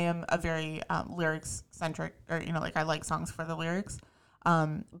 I mean, I am a very lyrics centric, or like I like songs for the lyrics.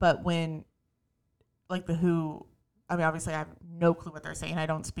 But when like the Who, I mean, obviously I have no clue what they're saying. I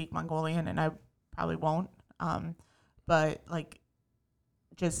don't speak Mongolian, and I probably won't. But like,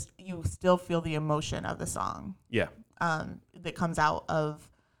 just you still feel the emotion of the song. Yeah. That comes out of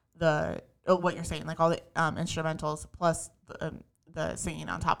what you're saying, like all the instrumentals plus the singing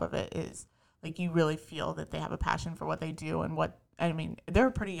on top of it is like you really feel that they have a passion for what they do and what I mean. They're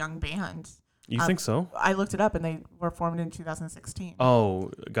a pretty young band. You think so? I looked it up, and they were formed in 2016.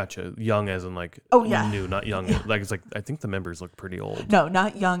 Oh, gotcha. Young as in like new, not young. Like it's like I think the members look pretty old. No,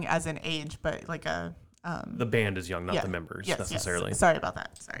 not young as in age, but like a. The band is young, not the members necessarily. Yes. Sorry about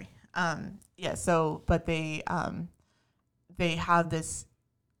that. Sorry. So, but they have this.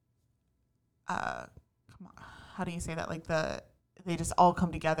 Come on, how do you say that? Like they just all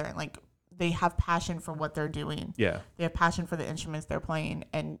come together and like. They have passion for what they're doing. Yeah. They have passion for the instruments they're playing,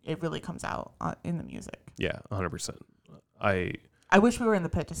 and it really comes out in the music. Yeah, 100%. I wish we were in the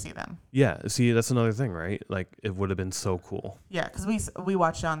pit to see them. Yeah, see, that's another thing, right? Like, it would have been so cool. Yeah, because we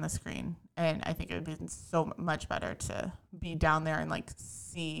watched it on the screen, and I think it would have been so much better to be down there and, like,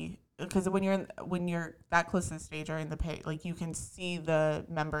 see. Because when you're that close to the stage or in the pit, like, you can see the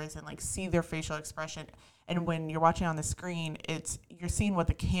members and, like, see their facial expression. And when you're watching on the screen, you're seeing what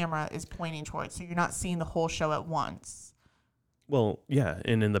the camera is pointing towards. So you're not seeing the whole show at once. Well, yeah.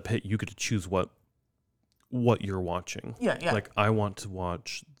 And in the pit, you get to choose what you're watching. Yeah. Like, I want to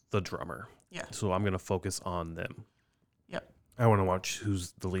watch the drummer. Yeah. So I'm going to focus on them. Yep. I want to watch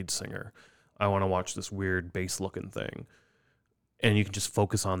who's the lead singer. I want to watch this weird bass looking thing. And you can just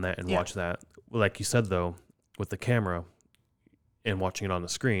focus on that and watch that. Like you said, though, with the camera and watching it on the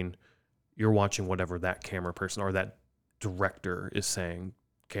screen, you're watching whatever that camera person or that director is saying.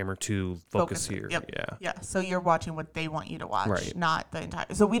 Camera 2, focus here. Yep. Yeah. Yeah. So you're watching what they want you to watch, right. Not the entire.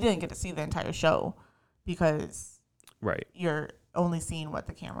 So we didn't get to see the entire show because right. You're only seeing what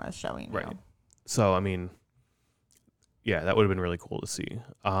the camera is showing. Right. You. So I mean, yeah, that would have been really cool to see.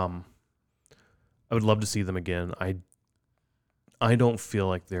 I would love to see them again. I don't feel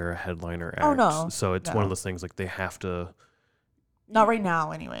like they're a headliner act. Oh, no. So it's one No. of those things like they have to. Not right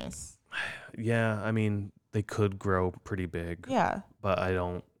now, anyways. Yeah, I mean, they could grow pretty big, Yeah. but I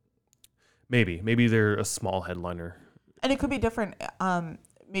don't. Maybe they're a small headliner. And it could be different.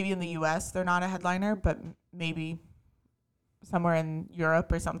 Maybe in the U.S. they're not a headliner, but maybe somewhere in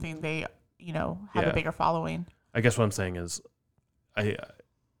Europe or something they, have Yeah. a bigger following. I guess what I'm saying is, I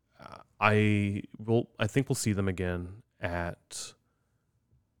think we'll see them again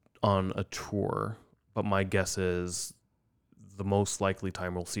on a tour, but my guess is the most likely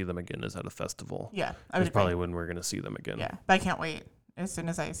time we'll see them again is at a festival. Yeah, I That's would probably agree. when we're going to see them again. Yeah, but I can't wait. As soon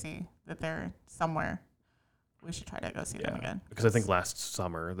as I see that they're somewhere, we should try to go see them again. Because I think last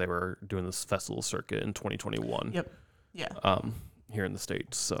summer they were doing this festival circuit in 2021. Yep. Yeah. Here in the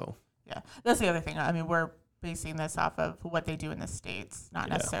States. So yeah, that's the other thing. I mean, we're basing this off of what they do in the States, not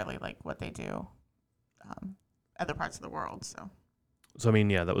necessarily like what they do other parts of the world. So I mean,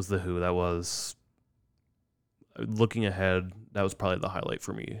 yeah, that was the Who. That was looking ahead. That was probably the highlight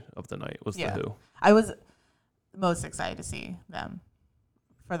for me of the night. Was the Who. I was most excited to see them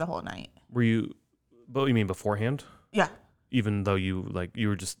for the whole night. Were you? But you mean beforehand? Yeah. Even though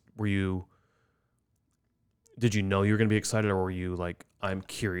were you? Did you know you were going to be excited, or were you like, I'm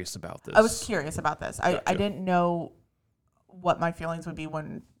curious about this? I was curious about this. Gotcha. I didn't know what my feelings would be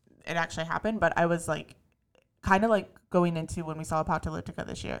when it actually happened, but I was like, kind of like going into when we saw Apocalyptica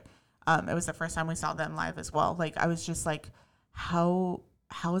this year. It was the first time we saw them live as well. Like, I was just like, how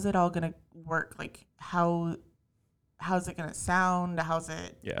is it all going to work? Like, how's it going to sound? How's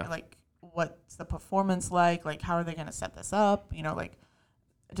it, like, what's the performance like? Like, how are they going to set this up? Like,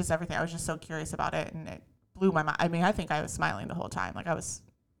 just everything. I was just so curious about it, and it blew my mind. I mean, I think I was smiling the whole time. Like, I was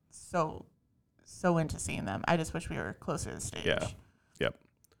so into seeing them. I just wish we were closer to the stage. Yeah. Yep.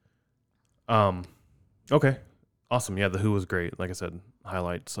 Okay. Awesome. Yeah, the Who was great. Like I said,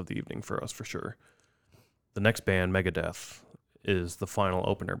 highlights of the evening for us for sure. The next band, Megadeath, is the final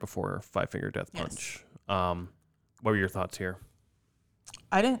opener before Five Finger Death Punch. Yes. What were your thoughts here?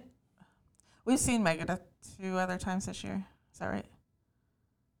 We've seen Megadeth 2 other times this year. Is that right?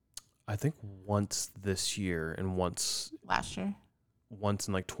 I think once this year and once last year. Once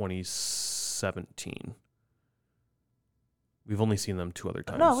in like 2017. We've only seen them 2 other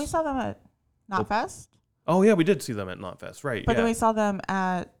times. No, we saw them at Knotfest. Oh yeah, we did see them at Knotfest, right? But then we saw them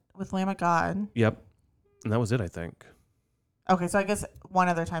with Lamb of God. Yep, and that was it, I think. Okay, so I guess one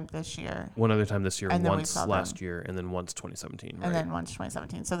other time this year. One other time this year, and once last year, and then once 2017. Right? And then once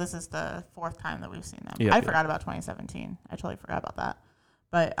 2017. So this is the 4th time that we've seen them. Yep, I forgot about 2017. I totally forgot about that.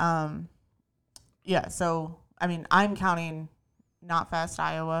 But yeah. So I mean, I'm counting Knotfest,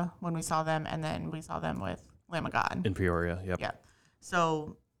 Iowa, when we saw them, and then we saw them with Lamb of God in Peoria. Yep. Yeah.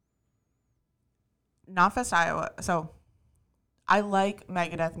 So Knotfest, Iowa. So I like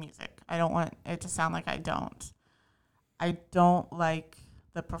Megadeth music. I don't want it to sound like I don't. I don't like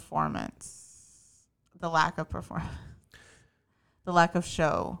the performance, the lack of performance, the lack of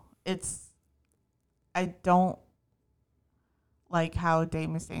show. I don't like how Dave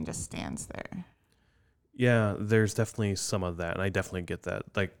Mustaine just stands there. Yeah, there's definitely some of that, and I definitely get that.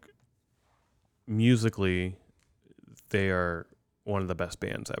 Like, musically, they are one of the best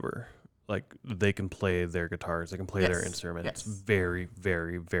bands ever. Like, they can play their guitars, they can play their instruments very,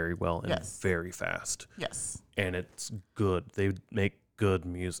 very, very well and very fast. Yes. And it's good. They make good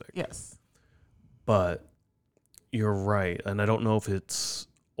music. Yes. But you're right, and I don't know if it's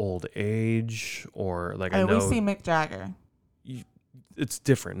old age or like I know we see Mick Jagger. It's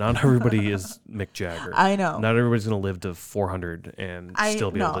different. Not everybody is Mick Jagger. I know. Not everybody's gonna live to 400 and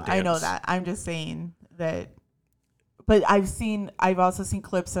still be able to dance. I know that. I'm just saying that. But I've also seen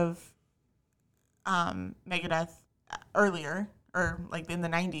clips of Megadeth earlier, or like in the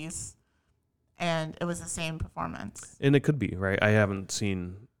 90s, and it was the same performance. And it could be, right? I haven't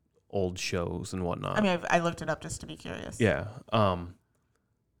seen old shows and whatnot. I mean, I looked it up just to be curious. Yeah.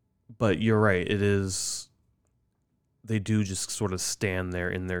 But you're right. It is. They do just sort of stand there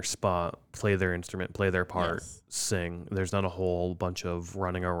in their spot, play their instrument, play their part, sing. There's not a whole bunch of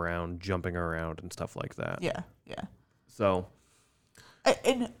running around, jumping around, and stuff like that. Yeah, yeah. So,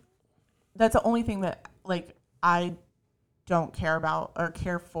 and that's the only thing that like I don't care about or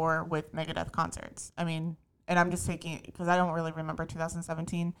care for with Megadeth concerts. I mean, and I'm just taking because I don't really remember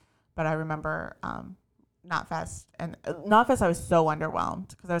 2017, but I remember Knotfest. And Knotfest, I was so underwhelmed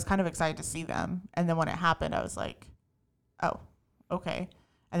because I was kind of excited to see them, and then when it happened, I was like, oh, okay.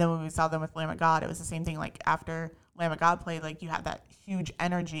 And then when we saw them with Lamb of God, it was the same thing. Like after Lamb of God played, like you had that huge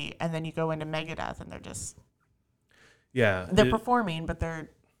energy, and then you go into Megadeth, and they're just Yeah. They're performing, but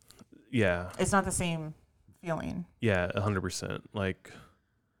Yeah. it's not the same feeling. Yeah, 100%. Like,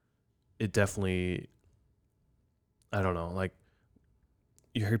 it definitely, I don't know, like,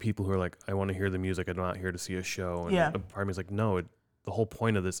 you hear people who are like, I want to hear the music, I'm not here to see a show. And Yeah. a part of me is like, no, the whole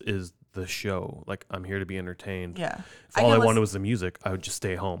point of this is the show. Like, I'm here to be entertained. Yeah. If all I wanted was the music, I would just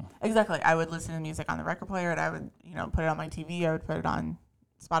stay home. Exactly. I would listen to music on the record player, and I would, put it on my TV. I would put it on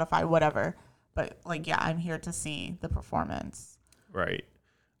Spotify, whatever. But, like, yeah, I'm here to see the performance. Right.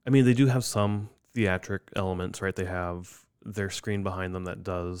 I mean, they do have some theatric elements, right? They have their screen behind them that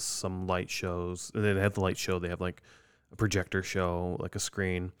does some light shows. And then they have the light show. They have, like, a projector show, like a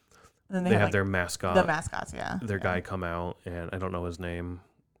screen. And then they have like, their mascot. The mascots, yeah. Their guy come out, and I don't know his name,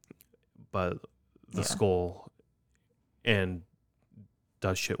 but the skull, and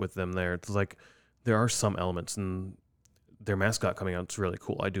does shit with them there. It's like, there are some elements, and their mascot coming out, it's really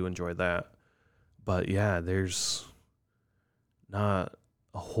cool. I do enjoy that. But yeah, there's not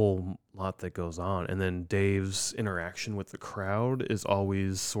a whole lot that goes on. And then Dave's interaction with the crowd is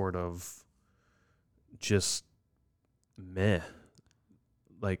always sort of just meh.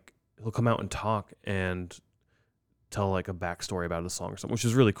 Like, he'll come out and talk and tell like a backstory about a song or something, which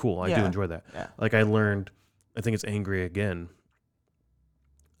is really cool. I do enjoy that. Yeah. Like, I learned, I think it's Angry Again,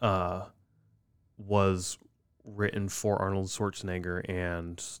 was written for Arnold Schwarzenegger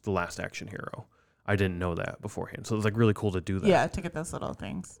and The Last Action Hero. I didn't know that beforehand. So it was like really cool to do that. Yeah, to get those little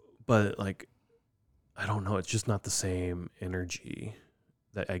things. But like, I don't know. It's just not the same energy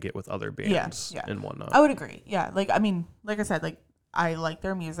that I get with other bands and whatnot. I would agree. Yeah. Like, I mean, like I said, like, I like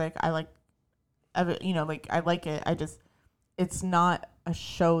their music. I like, like, I like it. It's not a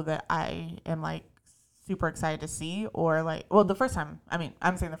show that I am like super excited to see, or like, well, the first time, I mean,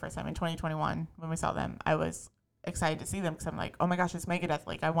 I'm saying the first time in 2021 when we saw them, I was excited to see them because I'm like, oh my gosh, it's Megadeth.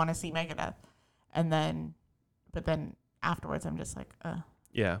 Like, I want to see Megadeth. But then afterwards, I'm just like,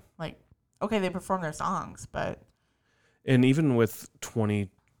 yeah. Like, okay, they perform their songs, but. And even with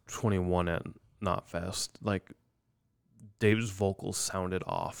 2021 at Knotfest, like, Dave's vocals sounded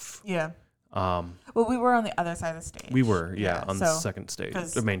off. Yeah. Well, we were on the other side of the stage. We were, on the second stage,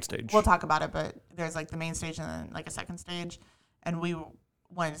 the main stage. We'll talk about it, but there's like the main stage and then like a second stage, and we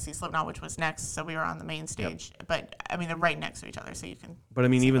wanted to see Slipknot, which was next, so we were on the main stage. Yep. But I mean, they're right next to each other, so you can. But I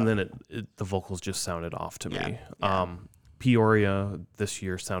mean, even then, the vocals just sounded off to me. Yeah. Peoria this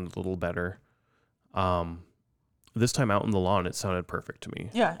year sounded a little better. This time out in the lawn, it sounded perfect to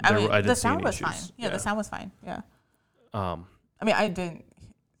me. Yeah, I mean, the sound was fine. Yeah, the sound was fine. Yeah. I mean,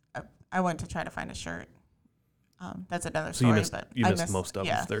 I went to try to find a shirt. That's another story. So you missed most of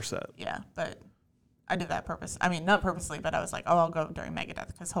their set. Yeah, but I did that purpose. I mean, not purposely, but I was like, oh, I'll go during Megadeth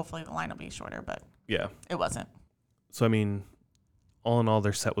because hopefully the line will be shorter. But yeah, it wasn't. So I mean, all in all,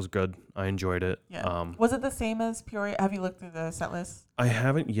 their set was good. I enjoyed it. Yeah. Was it the same as Peoria? Have you looked through the set list? I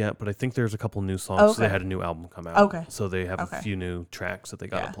haven't yet, but I think there's a couple new songs. Okay. So they had a new album come out. Okay. So they have a few new tracks that they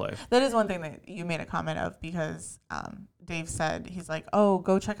got to play. That is one thing that you made a comment of because Dave said, he's like, oh,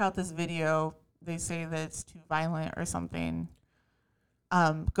 go check out this video. They say that it's too violent or something.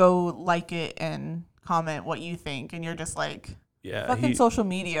 Go like it and comment what you think. And you're just like, fucking social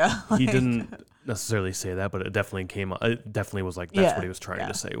media. He didn't necessarily say that, but it definitely came up. It definitely was like, that's what he was trying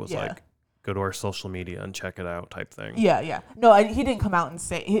to say, was like, go to our social media and check it out type thing. Yeah. No, he didn't come out and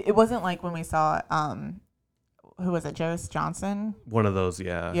say, it wasn't like when we saw, who was it, Joe Johnson? One of those,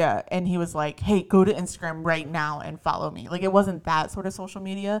 yeah. Yeah, and he was like, hey, go to Instagram right now and follow me. Like, it wasn't that sort of social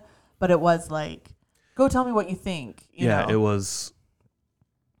media, but it was like, go tell me what you think. You know? It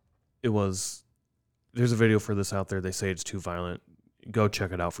was, there's a video for this out there. They say it's too violent. Go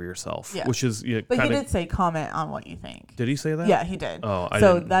check it out for yourself. Yeah. Which is, but he did say comment on what you think. Did he say that? Yeah, he did. Oh,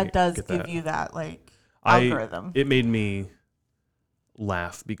 so that does give you that like algorithm. It made me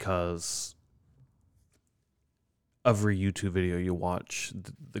laugh because every YouTube video you watch,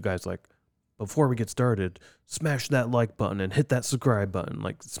 the guy's like, before we get started, smash that like button and hit that subscribe button.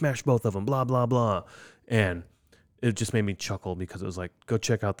 Like, smash both of them, blah, blah, blah. And it just made me chuckle because it was like, go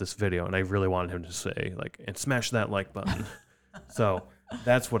check out this video. And I really wanted him to say, like, and smash that like button. So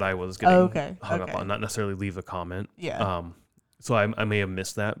that's what I was getting hung up on, not necessarily leave a comment. Yeah. So I may have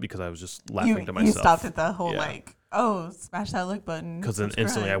missed that because I was just laughing to myself. You stopped at the whole like, oh, smash that like button. Because then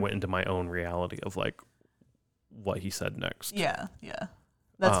instantly I went into my own reality of like what he said next. Yeah.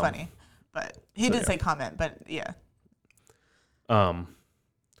 That's funny. But he did say comment, but yeah.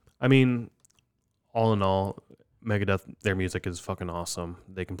 I mean, all in all, Megadeth, their music is fucking awesome.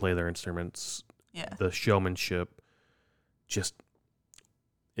 They can play their instruments. Yeah. The showmanship, just,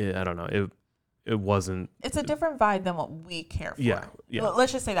 I don't know. It wasn't. It's a different vibe than what we care for. Yeah. Well,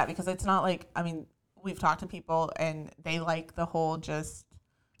 let's just say that because it's not like, I mean, we've talked to people and they like the whole just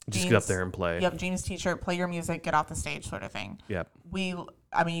get up there and play. Yep, jeans, t-shirt, play your music, get off the stage sort of thing. Yep.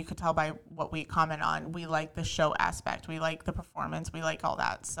 I mean, you could tell by what we comment on. We like the show aspect. We like the performance. We like all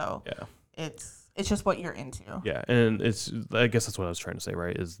that. So yeah, it's just what you're into. Yeah, and I guess that's what I was trying to say,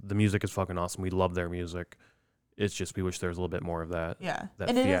 right? Is the music is fucking awesome. We love their music. It's just we wish there was a little bit more of that. Yeah, that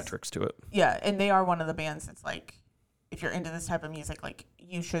and theatrics to it. Yeah, and they are one of the bands that's like, if you're into this type of music, like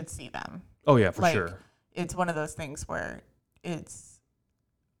you should see them. Oh yeah, for sure. It's one of those things where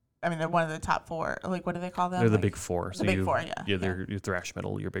they're one of the top 4. Like, what do they call them? They're the big 4. The big 4, yeah. Yeah, they're your thrash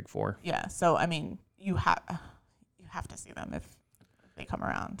metal, your big 4. Yeah, so I mean, you have to see them if they come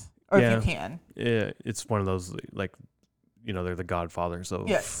around, or if you can. Yeah, it's one of those like, they're the godfathers of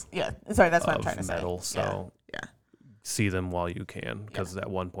Sorry, that's what I'm trying to metal, say. so yeah, see them while you can, because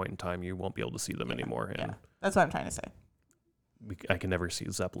at one point in time you won't be able to see them anymore. And that's what I'm trying to say. I can never see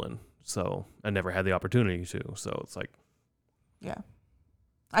Zeppelin, so I never had the opportunity to. So it's like, yeah.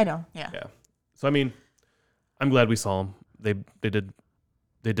 I know. Yeah. Yeah. So I mean, I'm glad we saw them. They did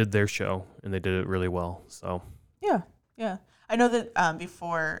their show and they did it really well. So yeah. I know that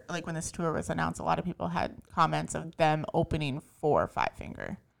before, like when this tour was announced, a lot of people had comments of them opening for Five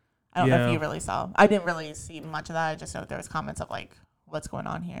Finger. I don't know if you really saw. I didn't really see much of that. I just know there was comments of like, what's going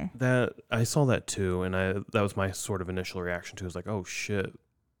on here. That I saw that too, and that was my sort of initial reaction to it. Was like, oh shit,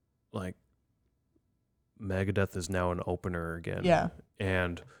 like Megadeth is now an opener again. Yeah.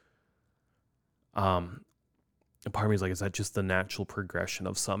 And part of me is like, is that just the natural progression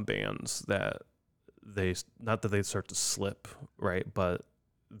of some bands that not that they start to slip, right? But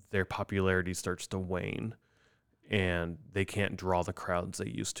their popularity starts to wane and they can't draw the crowds they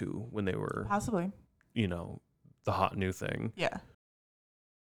used to when they were possibly, the hot new thing. Yeah.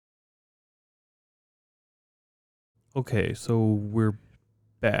 Okay, so we're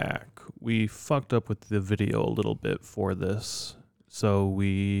back. We fucked up with the video a little bit for this. So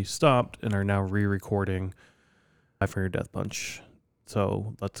we stopped and are now re-recording Five Finger Death Punch.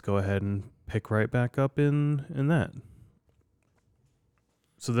 So let's go ahead and pick right back up in that.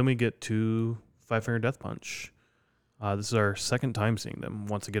 So then we get to Five Finger Death Punch. This is our second time seeing them.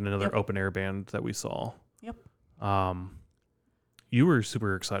 Once again, another open air band that we saw. Yep. You were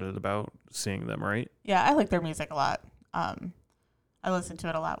super excited about seeing them, right? Yeah, I like their music a lot. I listened to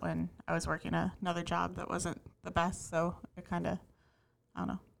it a lot when I was working another job that wasn't the best, so it kind of, I don't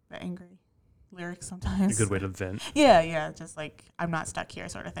know, the angry lyrics sometimes. A good way to vent. Yeah, just like I'm not stuck here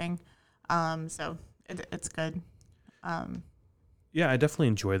sort of thing. So it's good. Yeah, I definitely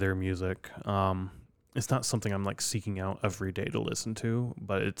enjoy their music. It's not something I'm like seeking out every day to listen to,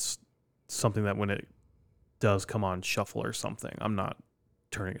 but it's something that when it does come on shuffle or something, I'm not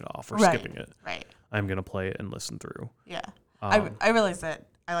turning it off or skipping it. Right. I'm going to play it and listen through. Yeah. I realize that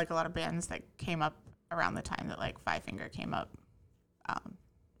I like a lot of bands that came up around the time that like Five Finger came up.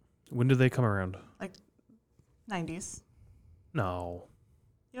 When did they come around? Like 90s. No.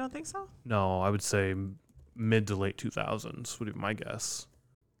 You don't think so? No, I would say mid to late 2000s would be my guess.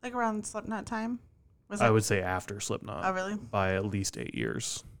 Like around Slipknot time? I would say after Slipknot. Oh, really? By at least 8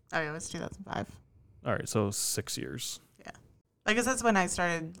 years. Oh, yeah, it was 2005. All right, so 6 years. Yeah. I guess that's when I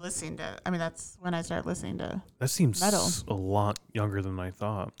started listening to, That seems metal. A lot younger than I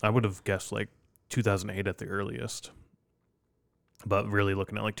thought. I would have guessed like 2008 at the earliest. But really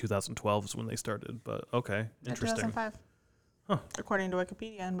looking at like 2012 is when they started. But okay, interesting. 2005. Huh. According to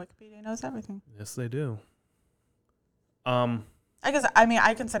Wikipedia, and Wikipedia knows everything. Yes, they do. I guess,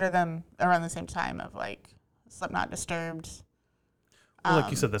 I consider them around the same time of like Slipknot, Disturbed. Well, like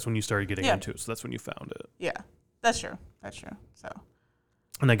you said, that's when you started getting into it, so that's when you found it. Yeah, that's true. So.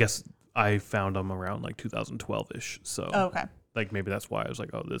 And I guess I found them around like 2012-ish. So, okay. Like maybe that's why I was like,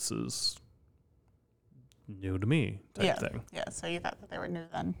 oh, this is new to me type thing. Yeah, so you thought that they were new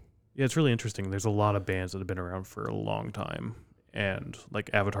then. Yeah, it's really interesting. There's a lot of bands that have been around for a long time. And like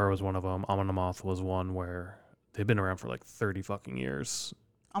Avatar was one of them. Amon Amarth was one where they've been around for like 30 fucking years.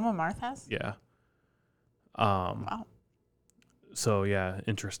 Amon Amarth has? Yeah. Wow. So yeah,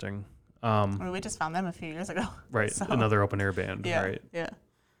 interesting. We just found them a few years ago. Right. So. Another open air band. Yeah. Right. Yeah.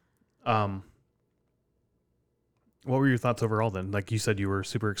 What were your thoughts overall then? Like you said, you were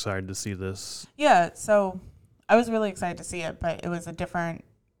super excited to see this. Yeah. So I was really excited to see it, but it was a different,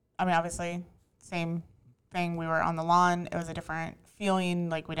 obviously same thing. We were on the lawn. It was a different feeling.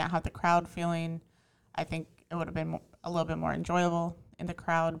 Like we didn't have the crowd feeling. I think it would have been a little bit more enjoyable in the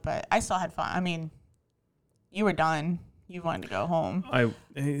crowd, but I still had fun. You were done. You wanted to go home.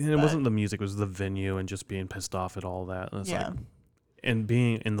 It wasn't the music, it was the venue and just being pissed off at all that. And yeah. And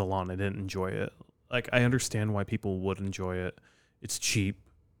being in the lawn, I didn't enjoy it. Like, I understand why people would enjoy it. It's cheap.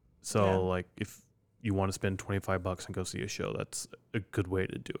 So, like, if you want to spend $25 and go see a show, that's a good way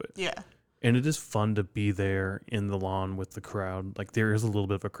to do it. Yeah. And it is fun to be there in the lawn with the crowd. Like, there is a little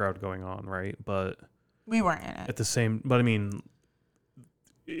bit of a crowd going on, right? But we weren't in it. but I mean,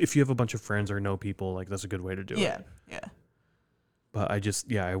 if you have a bunch of friends or know people, like, that's a good way to do it. Yeah. But I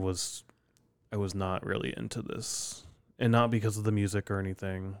was not really into this. And not because of the music or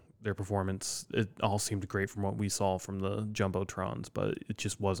anything. Their performance, it all seemed great from what we saw from the Jumbotrons, but it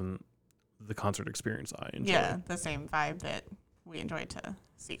just wasn't the concert experience I enjoyed. Yeah, the same vibe that we enjoyed to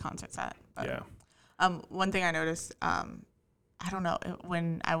see concerts at. But, yeah. One thing I noticed, I don't know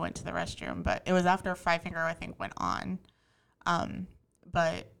when I went to the restroom, but it was after Five Finger, I think, went on.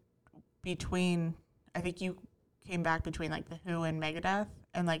 But I think you came back between like the Who and Megadeth,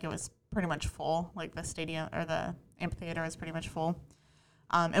 and like it was pretty much full. Like the stadium or the amphitheater was pretty much full.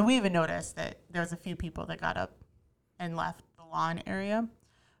 And we even noticed that there was a few people that got up and left the lawn area.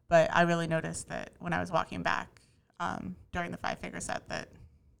 But I really noticed that when I was walking back during the Five Finger set that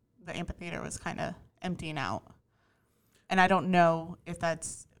the amphitheater was kind of emptying out. And I don't know if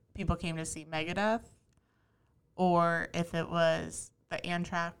that's people came to see Megadeth or if it was the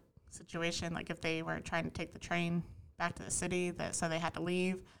Amtrak situation, like if they were trying to take the train back to the city, so they had to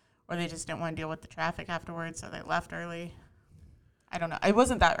leave, or they just didn't want to deal with the traffic afterwards, so they left early. I don't know. It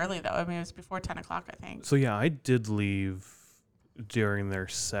wasn't that early, though. I mean, it was before 10 o'clock, I think. So, yeah, I did leave during their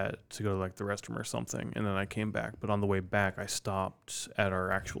set to go to, like, the restroom or something, and then I came back. But on the way back, I stopped at our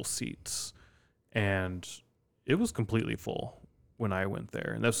actual seats, and it was completely full when I went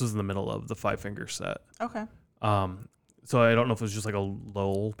there. And this was in the middle of the Five Finger set. Okay. So I don't know if it was just, like, a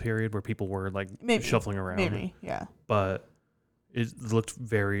lull period where people were, like, shuffling around. Maybe, yeah. But it looked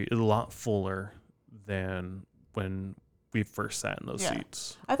a lot fuller than when we first sat in those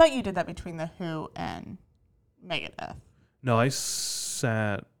seats. I thought you did that between the Who and Megadeth. No, I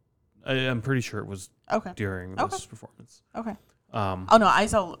sat. I'm pretty sure it was during this performance. Okay. Oh no, I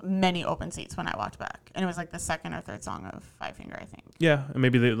saw many open seats when I walked back, and it was like the second or third song of Five Finger, I think. Yeah, and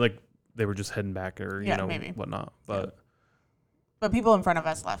maybe they were just heading back or maybe. whatnot, but people in front of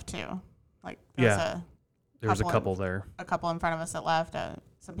us left too. Like there was a couple there. A couple in front of us that left.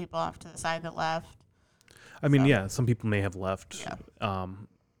 Some people off to the side that left. I mean, some people may have left. Yeah.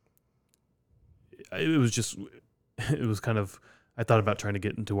 It was kind of, I thought about trying to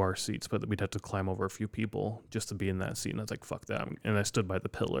get into our seats, but we'd have to climb over a few people just to be in that seat. And I was like, fuck that. And I stood by the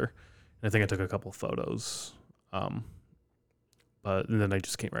pillar. And I think I took a couple photos. But and then I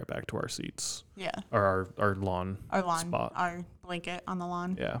just came right back to our seats. Yeah. Or our lawn spot. Our blanket on the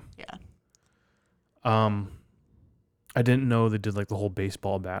lawn. Yeah. Yeah. I didn't know they did like the whole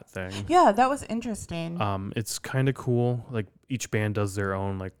baseball bat thing. Yeah, that was interesting. It's kind of cool. Like each band does their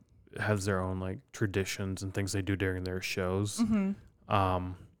own, like has their own like traditions and things they do during their shows. Mm-hmm.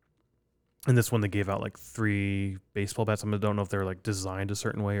 And this one they gave out like 3 baseball bats. I don't know if they're like designed a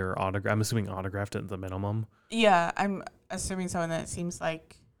certain way or autographed. I'm assuming autographed at the minimum. Yeah, I'm assuming so. And then it seems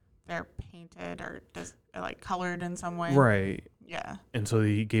like they're painted or like colored in some way. Right. Yeah. And so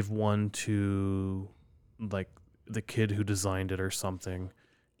he gave one to like the kid who designed it or something.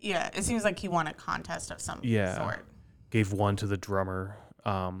 Yeah, it seems like he won a contest of some sort. Gave one to the drummer,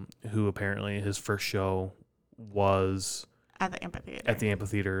 who apparently his first show was at the amphitheater. At the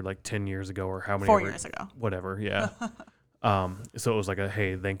amphitheater like 10 years ago or how many 4 years ago. Whatever, yeah. So it was like a,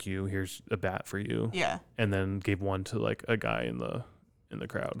 hey, thank you, here's a bat for you. Yeah. And then gave one to like a guy in the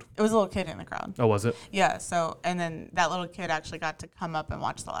crowd. It was a little kid in the crowd. Oh, was it? Yeah, so and then that little kid actually got to come up and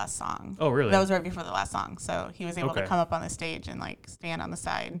watch the last song. Oh, really? That was right before the last song. So he was able to come up on the stage and like stand on the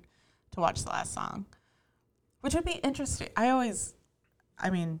side to watch the last song. Which would be interesting. I'm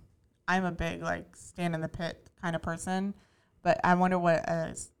a big like stand in the pit kind of person, but I wonder what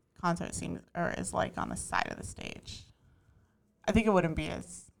a concert seems or is like on the side of the stage. I think it wouldn't be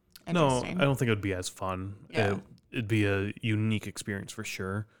as interesting. No, I don't think it would be as fun. Yeah. It'd be a unique experience for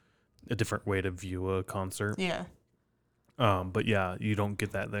sure. A different way to view a concert. Yeah. But yeah, you don't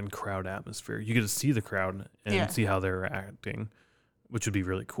get that then crowd atmosphere. You get to see the crowd and see how they're acting, which would be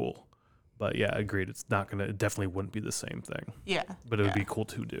really cool. But yeah, agreed. It definitely wouldn't be the same thing. Yeah. But it would be cool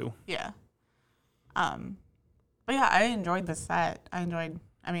to do. Yeah. But yeah, I enjoyed the set. I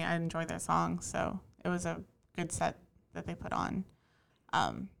enjoyed their songs, so it was a good set that they put on.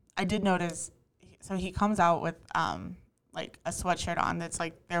 I did notice, so he comes out with like a sweatshirt on that's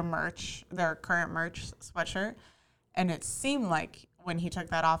like their current merch sweatshirt, and it seemed like when he took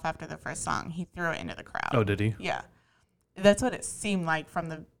that off after the first song, he threw it into the crowd. Oh, did he? Yeah. That's what it seemed like from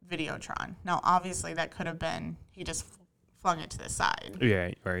the Videotron. Now, obviously, that could have been he just flung it to the side.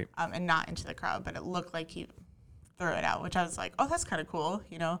 Yeah, right. And not into the crowd, but it looked like he threw it out, which I was like, oh, that's kind of cool,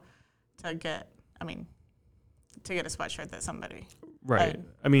 to get I mean, to get a sweatshirt that somebody, right.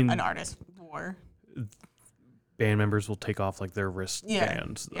 I mean, an artist wore. Band members will take off like their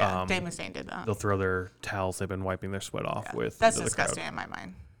wristbands. Yeah, Dave Mustaine did that. They'll throw their towels they've been wiping their sweat off with. That's into disgusting in my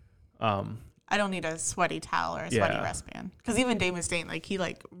mind. I don't need a sweaty towel or a sweaty wristband. Because even Dave Mustaine, like, he,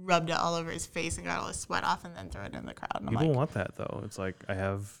 like, rubbed it all over his face and got all his sweat off and then threw it in the crowd. And people want that, though. It's like, I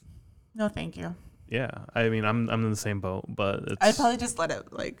have... No, thank you. Yeah. I mean, I'm in the same boat, but it's... I'd probably just let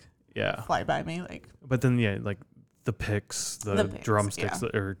it, like, fly by me. Like. But then, like, the picks, the drumsticks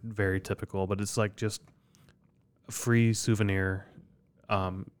that are very typical, but it's, like, just a free souvenir,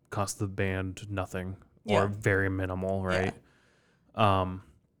 cost the band nothing or very minimal, right? Yeah.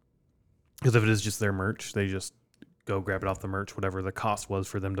 Because if it is just their merch, they just go grab it off the merch, whatever the cost was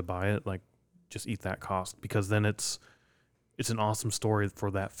for them to buy it, like, just eat that cost. Because then it's an awesome story for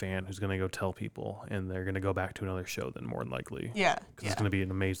that fan who's going to go tell people, and they're going to go back to another show then more than likely. Yeah. Because it's going to be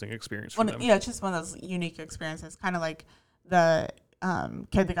an amazing experience for them. Yeah, it's just one of those unique experiences, kind of like the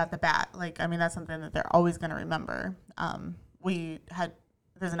kid that got the bat. Like, I mean, that's something that they're always going to remember.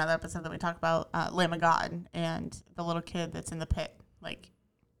 There's another episode that we talked about, Lamb of God, and the little kid that's in the pit, like,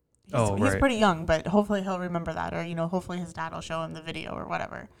 he's pretty young, but hopefully he'll remember that, or, you know, hopefully his dad will show him the video or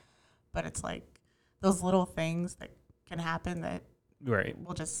whatever. But it's like those little things that can happen that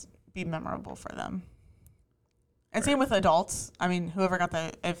will just be memorable for them. And same with adults. I mean, whoever got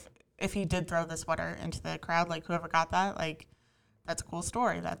if he did throw the sweater into the crowd, like, whoever got that, like, that's a cool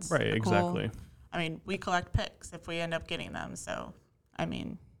story. That's right, exactly. I mean, we collect picks if we end up getting them. So, I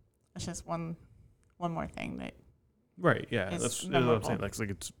mean, it's just one more thing that. Right. Yeah. That's what I'm saying. Like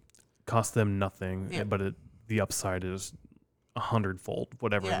it's cost them nothing, but the upside is 100-fold,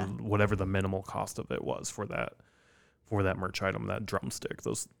 whatever the minimal cost of it was for that merch item, that drumstick,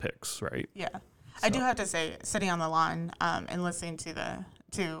 those picks, right? Yeah. So. I do have to say, sitting on the lawn and listening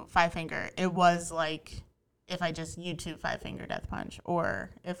to Five Finger, it was like if I just YouTube Five Finger Death Punch, or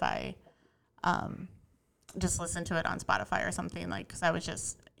if I just listened to it on Spotify or something, like, because I was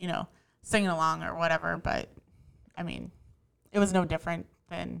just, you know, singing along or whatever. But I mean, it was no different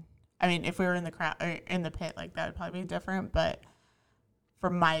than, I mean, if we were in the crowd or in the pit, like, that would probably be different. But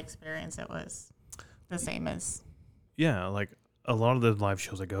from my experience, it was the same as. Yeah, like a lot of the live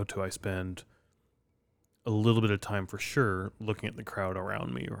shows I go to, I spend a little bit of time for sure looking at the crowd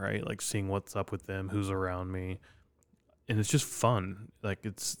around me, right? Like seeing what's up with them, who's around me. And it's just fun. Like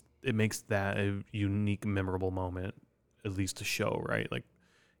it makes that a unique, memorable moment, at least to show, right? Like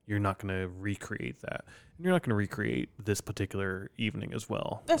you're not going to recreate that. And you're not going to recreate this particular evening as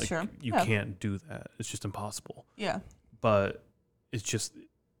well. That's true. You can't do that. It's just impossible. Yeah. But it's just,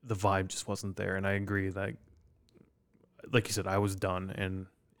 the vibe just wasn't there. And I agree that, like you said, I was done, and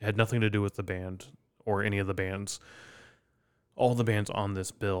it had nothing to do with the band or any of the bands. All the bands on this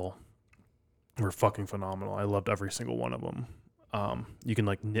bill were fucking phenomenal. I loved every single one of them. You can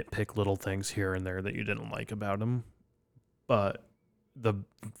like nitpick little things here and there that you didn't like about them, but the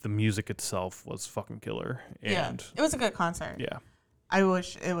music itself was fucking killer. And it was a good concert. Yeah. I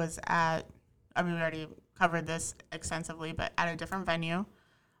wish it was at, I mean, we already covered this extensively, but at a different venue.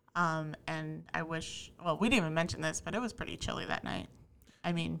 And I wish, well, we didn't even mention this, but it was pretty chilly that night.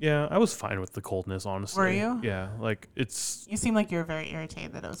 I mean, yeah, I was fine with the coldness, honestly. Were you? Yeah, like it's. You seem like you were very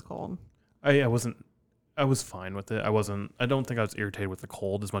irritated that it was cold. I wasn't. I was fine with it. I don't think I was irritated with the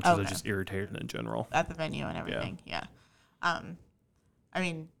cold as much as I was just irritated in general. At the venue and everything, yeah. I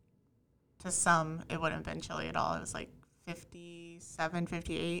mean, to some, it wouldn't have been chilly at all. It was like 57,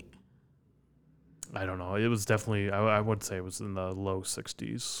 58. I don't know. It was definitely, I would say it was in the low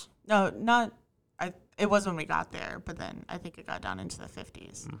 60s. No, not, it was when we got there, but then I think it got down into the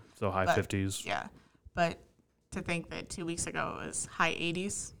 50s. So high 50s. Yeah. But to think that 2 weeks ago it was high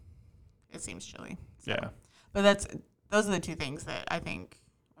 80s, it seems chilly. So. Yeah. But those are the two things that I think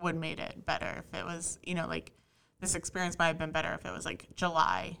would made it better. If it was, you know, like, this experience might have been better if it was like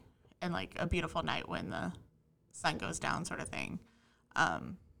July and like a beautiful night when the sun goes down, sort of thing.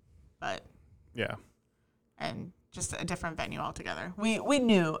 But yeah, and just a different venue altogether. We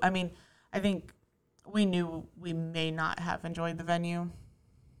knew. I mean, I think we knew we may not have enjoyed the venue,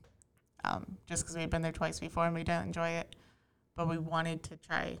 just because we had been there twice before and we didn't enjoy it, but we wanted to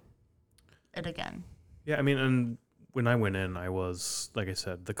try it again. Yeah, I mean, and when I went in, I was, like I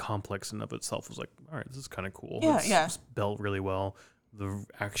said, the complex in of itself was like, all right, this is kind of cool. It's built really well. The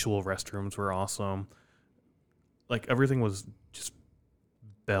actual restrooms were awesome. Like, everything was just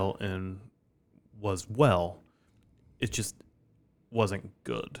built and was well. It just wasn't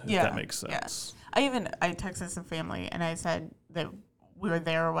good, if that makes sense. Yeah. I texted some family, and I said that we were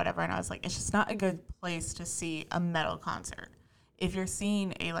there or whatever, and I was like, it's just not a good place to see a metal concert. if you're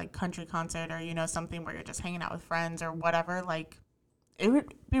seeing a like country concert or, you know, something where you're just hanging out with friends or whatever, like it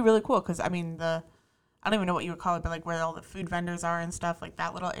would be really cool. Cause I mean, I don't even know what you would call it, but like where all the food vendors are and stuff, like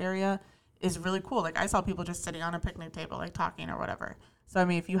that little area is really cool. Like I saw people just sitting on a picnic table, like talking or whatever. So, I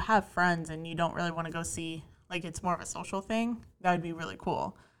mean, if you have friends and you don't really want to go see, like it's more of a social thing, that would be really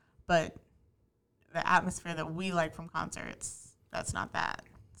cool. But the atmosphere that we like from concerts, that's not that.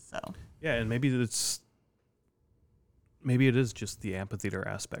 So Yeah, and maybe it is just the amphitheater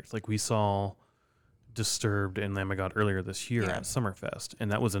aspect. Like we saw Disturbed and Lamb of God earlier this year at Summerfest,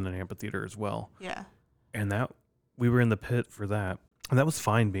 and that was in an amphitheater as well. Yeah. And that we were in the pit for that. And that was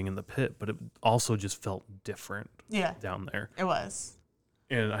fine being in the pit, but it also just felt different down there. It was.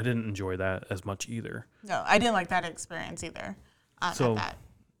 And I didn't enjoy that as much either. No, I didn't like that experience either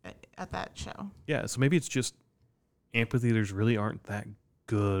at that show. Yeah, so maybe it's just amphitheaters really aren't that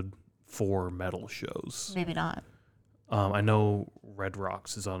good for metal shows. Maybe not. I know Red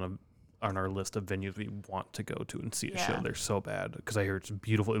Rocks is on our list of venues we want to go to and see a show. They're so bad because I hear it's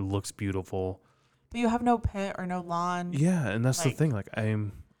beautiful. It looks beautiful. But you have no pit or no lawn. Yeah, and that's the thing. Like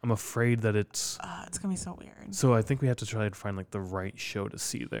I'm afraid that it's gonna be so weird. So I think we have to try to find like the right show to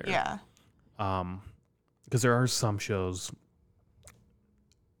see there. Yeah. Because there are some shows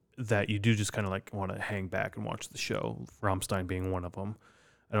that you do just kind of like want to hang back and watch the show. Rammstein being one of them.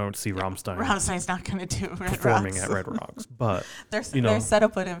 I don't see Rammstein. Rammstein's not gonna do performing at Red Rocks, but their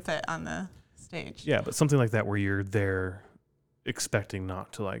setup wouldn't fit on the stage. Yeah, but something like that where you're there expecting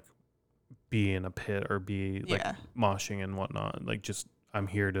not to like be in a pit or be like moshing and whatnot. Like just I'm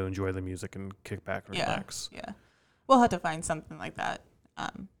here to enjoy the music and kick back and relax. Yeah, we'll have to find something like that.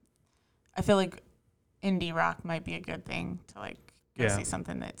 I feel like indie rock might be a good thing to like go see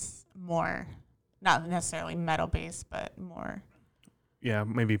something that's more, not necessarily metal based, but more. Yeah,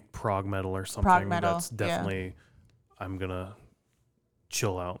 maybe prog metal or something. Prog metal, that's definitely. I'm gonna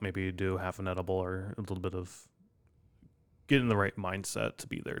chill out. Maybe do half an edible or a little bit of get in the right mindset to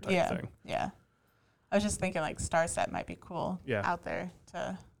be there type thing. Yeah. I was just thinking like Starset might be cool out there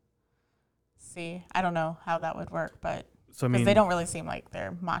to see. I don't know how that would work, but because they don't really seem like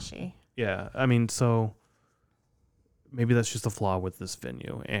they're moshy. Yeah, I mean, so maybe that's just a flaw with this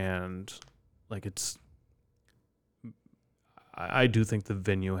venue, and like it's. I do think the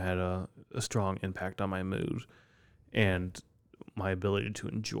venue had a strong impact on my mood and my ability to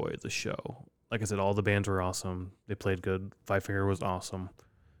enjoy the show. Like I said, all the bands were awesome. They played good. Five Finger was awesome.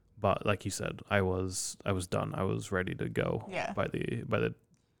 But like you said, I was done. I was ready to go by the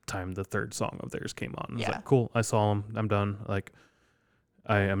time the third song of theirs came on. I was like, cool, I saw them. I'm done. Like,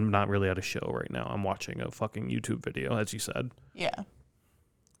 I am not really at a show right now. I'm watching a fucking YouTube video, as you said. Yeah.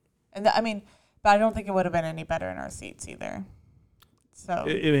 And but I don't think it would have been any better in our seats either. So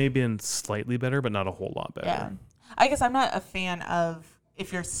it may have been slightly better, but not a whole lot better. Yeah. I guess I'm not a fan of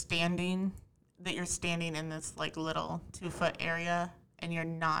if you're standing in this like little 2-foot area and you're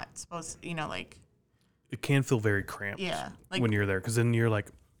not supposed to, like. It can feel very cramped when you're there because then you're like,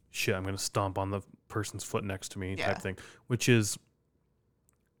 shit, I'm going to stomp on the person's foot next to me type thing, which is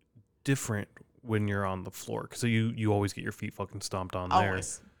different when you're on the floor because you always get your feet fucking stomped on there.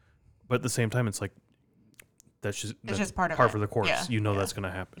 But at the same time, it's like, that's just part of the course. Yeah. That's going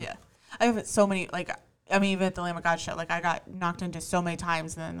to happen. Yeah. I have so many, even at the Lamb of God show, like I got knocked into so many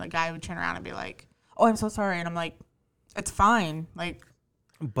times and then the guy would turn around and be like, oh, I'm so sorry. And I'm like, it's fine. Like,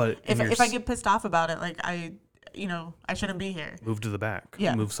 but if I get pissed off about it, like I shouldn't be here. Move to the back.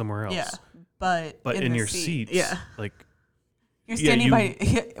 Yeah. Move somewhere else. Yeah. But in your seats, like you're standing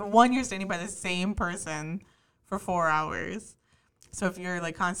you're standing by the same person for 4 hours. So if you're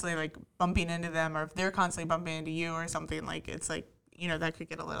like constantly like bumping into them or if they're constantly bumping into you or something, like it's like, that could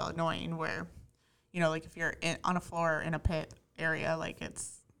get a little annoying where, like if you're on a floor in a pit area, like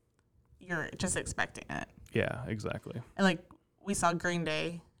you're just expecting it. Yeah, exactly. And like we saw Green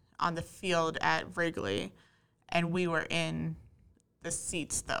Day on the field at Wrigley and we were in the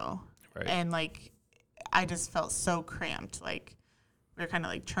seats though. Right. And like, I just felt so cramped. Like we were kind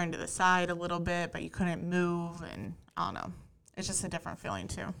of like turned to the side a little bit, but you couldn't move. And I don't know. It's just a different feeling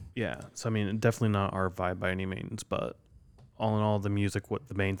too. Yeah. So, I mean, definitely not our vibe by any means, but all in all, the music, what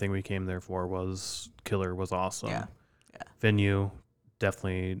the main thing we came there for was killer, was awesome. Yeah. Venue,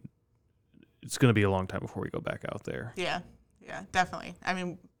 definitely, it's going to be a long time before we go back out there. Yeah. Yeah, definitely. I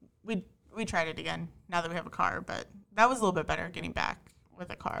mean, we tried it again now that we have a car, but that was a little bit better getting back with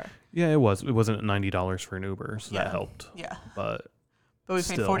a car. Yeah, it was. It wasn't $90 for an Uber, so that helped. Yeah. But we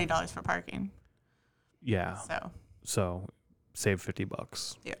paid $40 for parking. Yeah. So save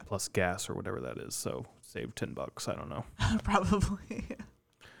 $50 plus gas or whatever that is. So save $10. I don't know. Probably.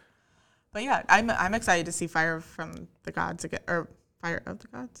 But yeah, I'm excited to see Fire from the Gods again, or Fire of the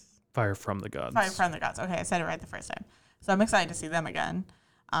Gods. Fire from the Gods. Fire from the Gods. Okay, I said it right the first time. So I'm excited to see them again.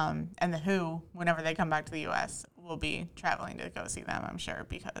 And the Who, whenever they come back to the U.S., will be traveling to go see them, I'm sure,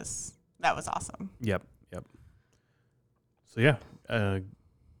 because that was awesome. Yep. So yeah,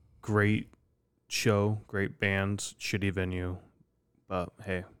 great show, great bands, shitty venue, but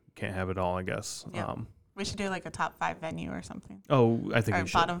hey, can't have it all, I guess. Yep. We should do like a top 5 venue or something. Oh, I think Or we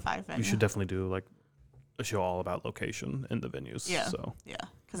should. bottom 5 venue. We should definitely do like a show all about location and the venues. Yeah. So Yeah,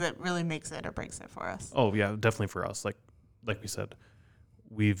 because it really makes it or breaks it for us. oh yeah, definitely for us. Like we said,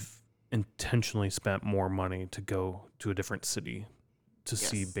 we've intentionally spent more money to go to a different city to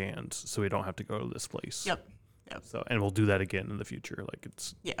see bands, so we don't have to go to this place. Yep. So, and we'll do that again in the future. Like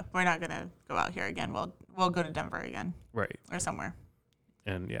it's we're not gonna go out here again. We'll go to Denver again, right, or somewhere.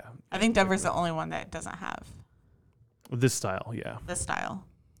 And yeah, I think Denver's the only one that doesn't have this style. Yeah. this style.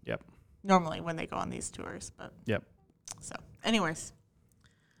 Yep. Normally when they go on these tours, but yep. So, anyways.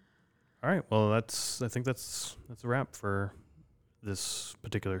 All right. Well, I think that's a wrap for this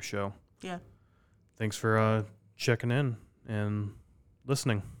particular show. Yeah. Thanks for checking in and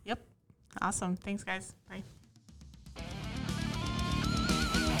listening. Yep. Awesome. Thanks, guys. Bye.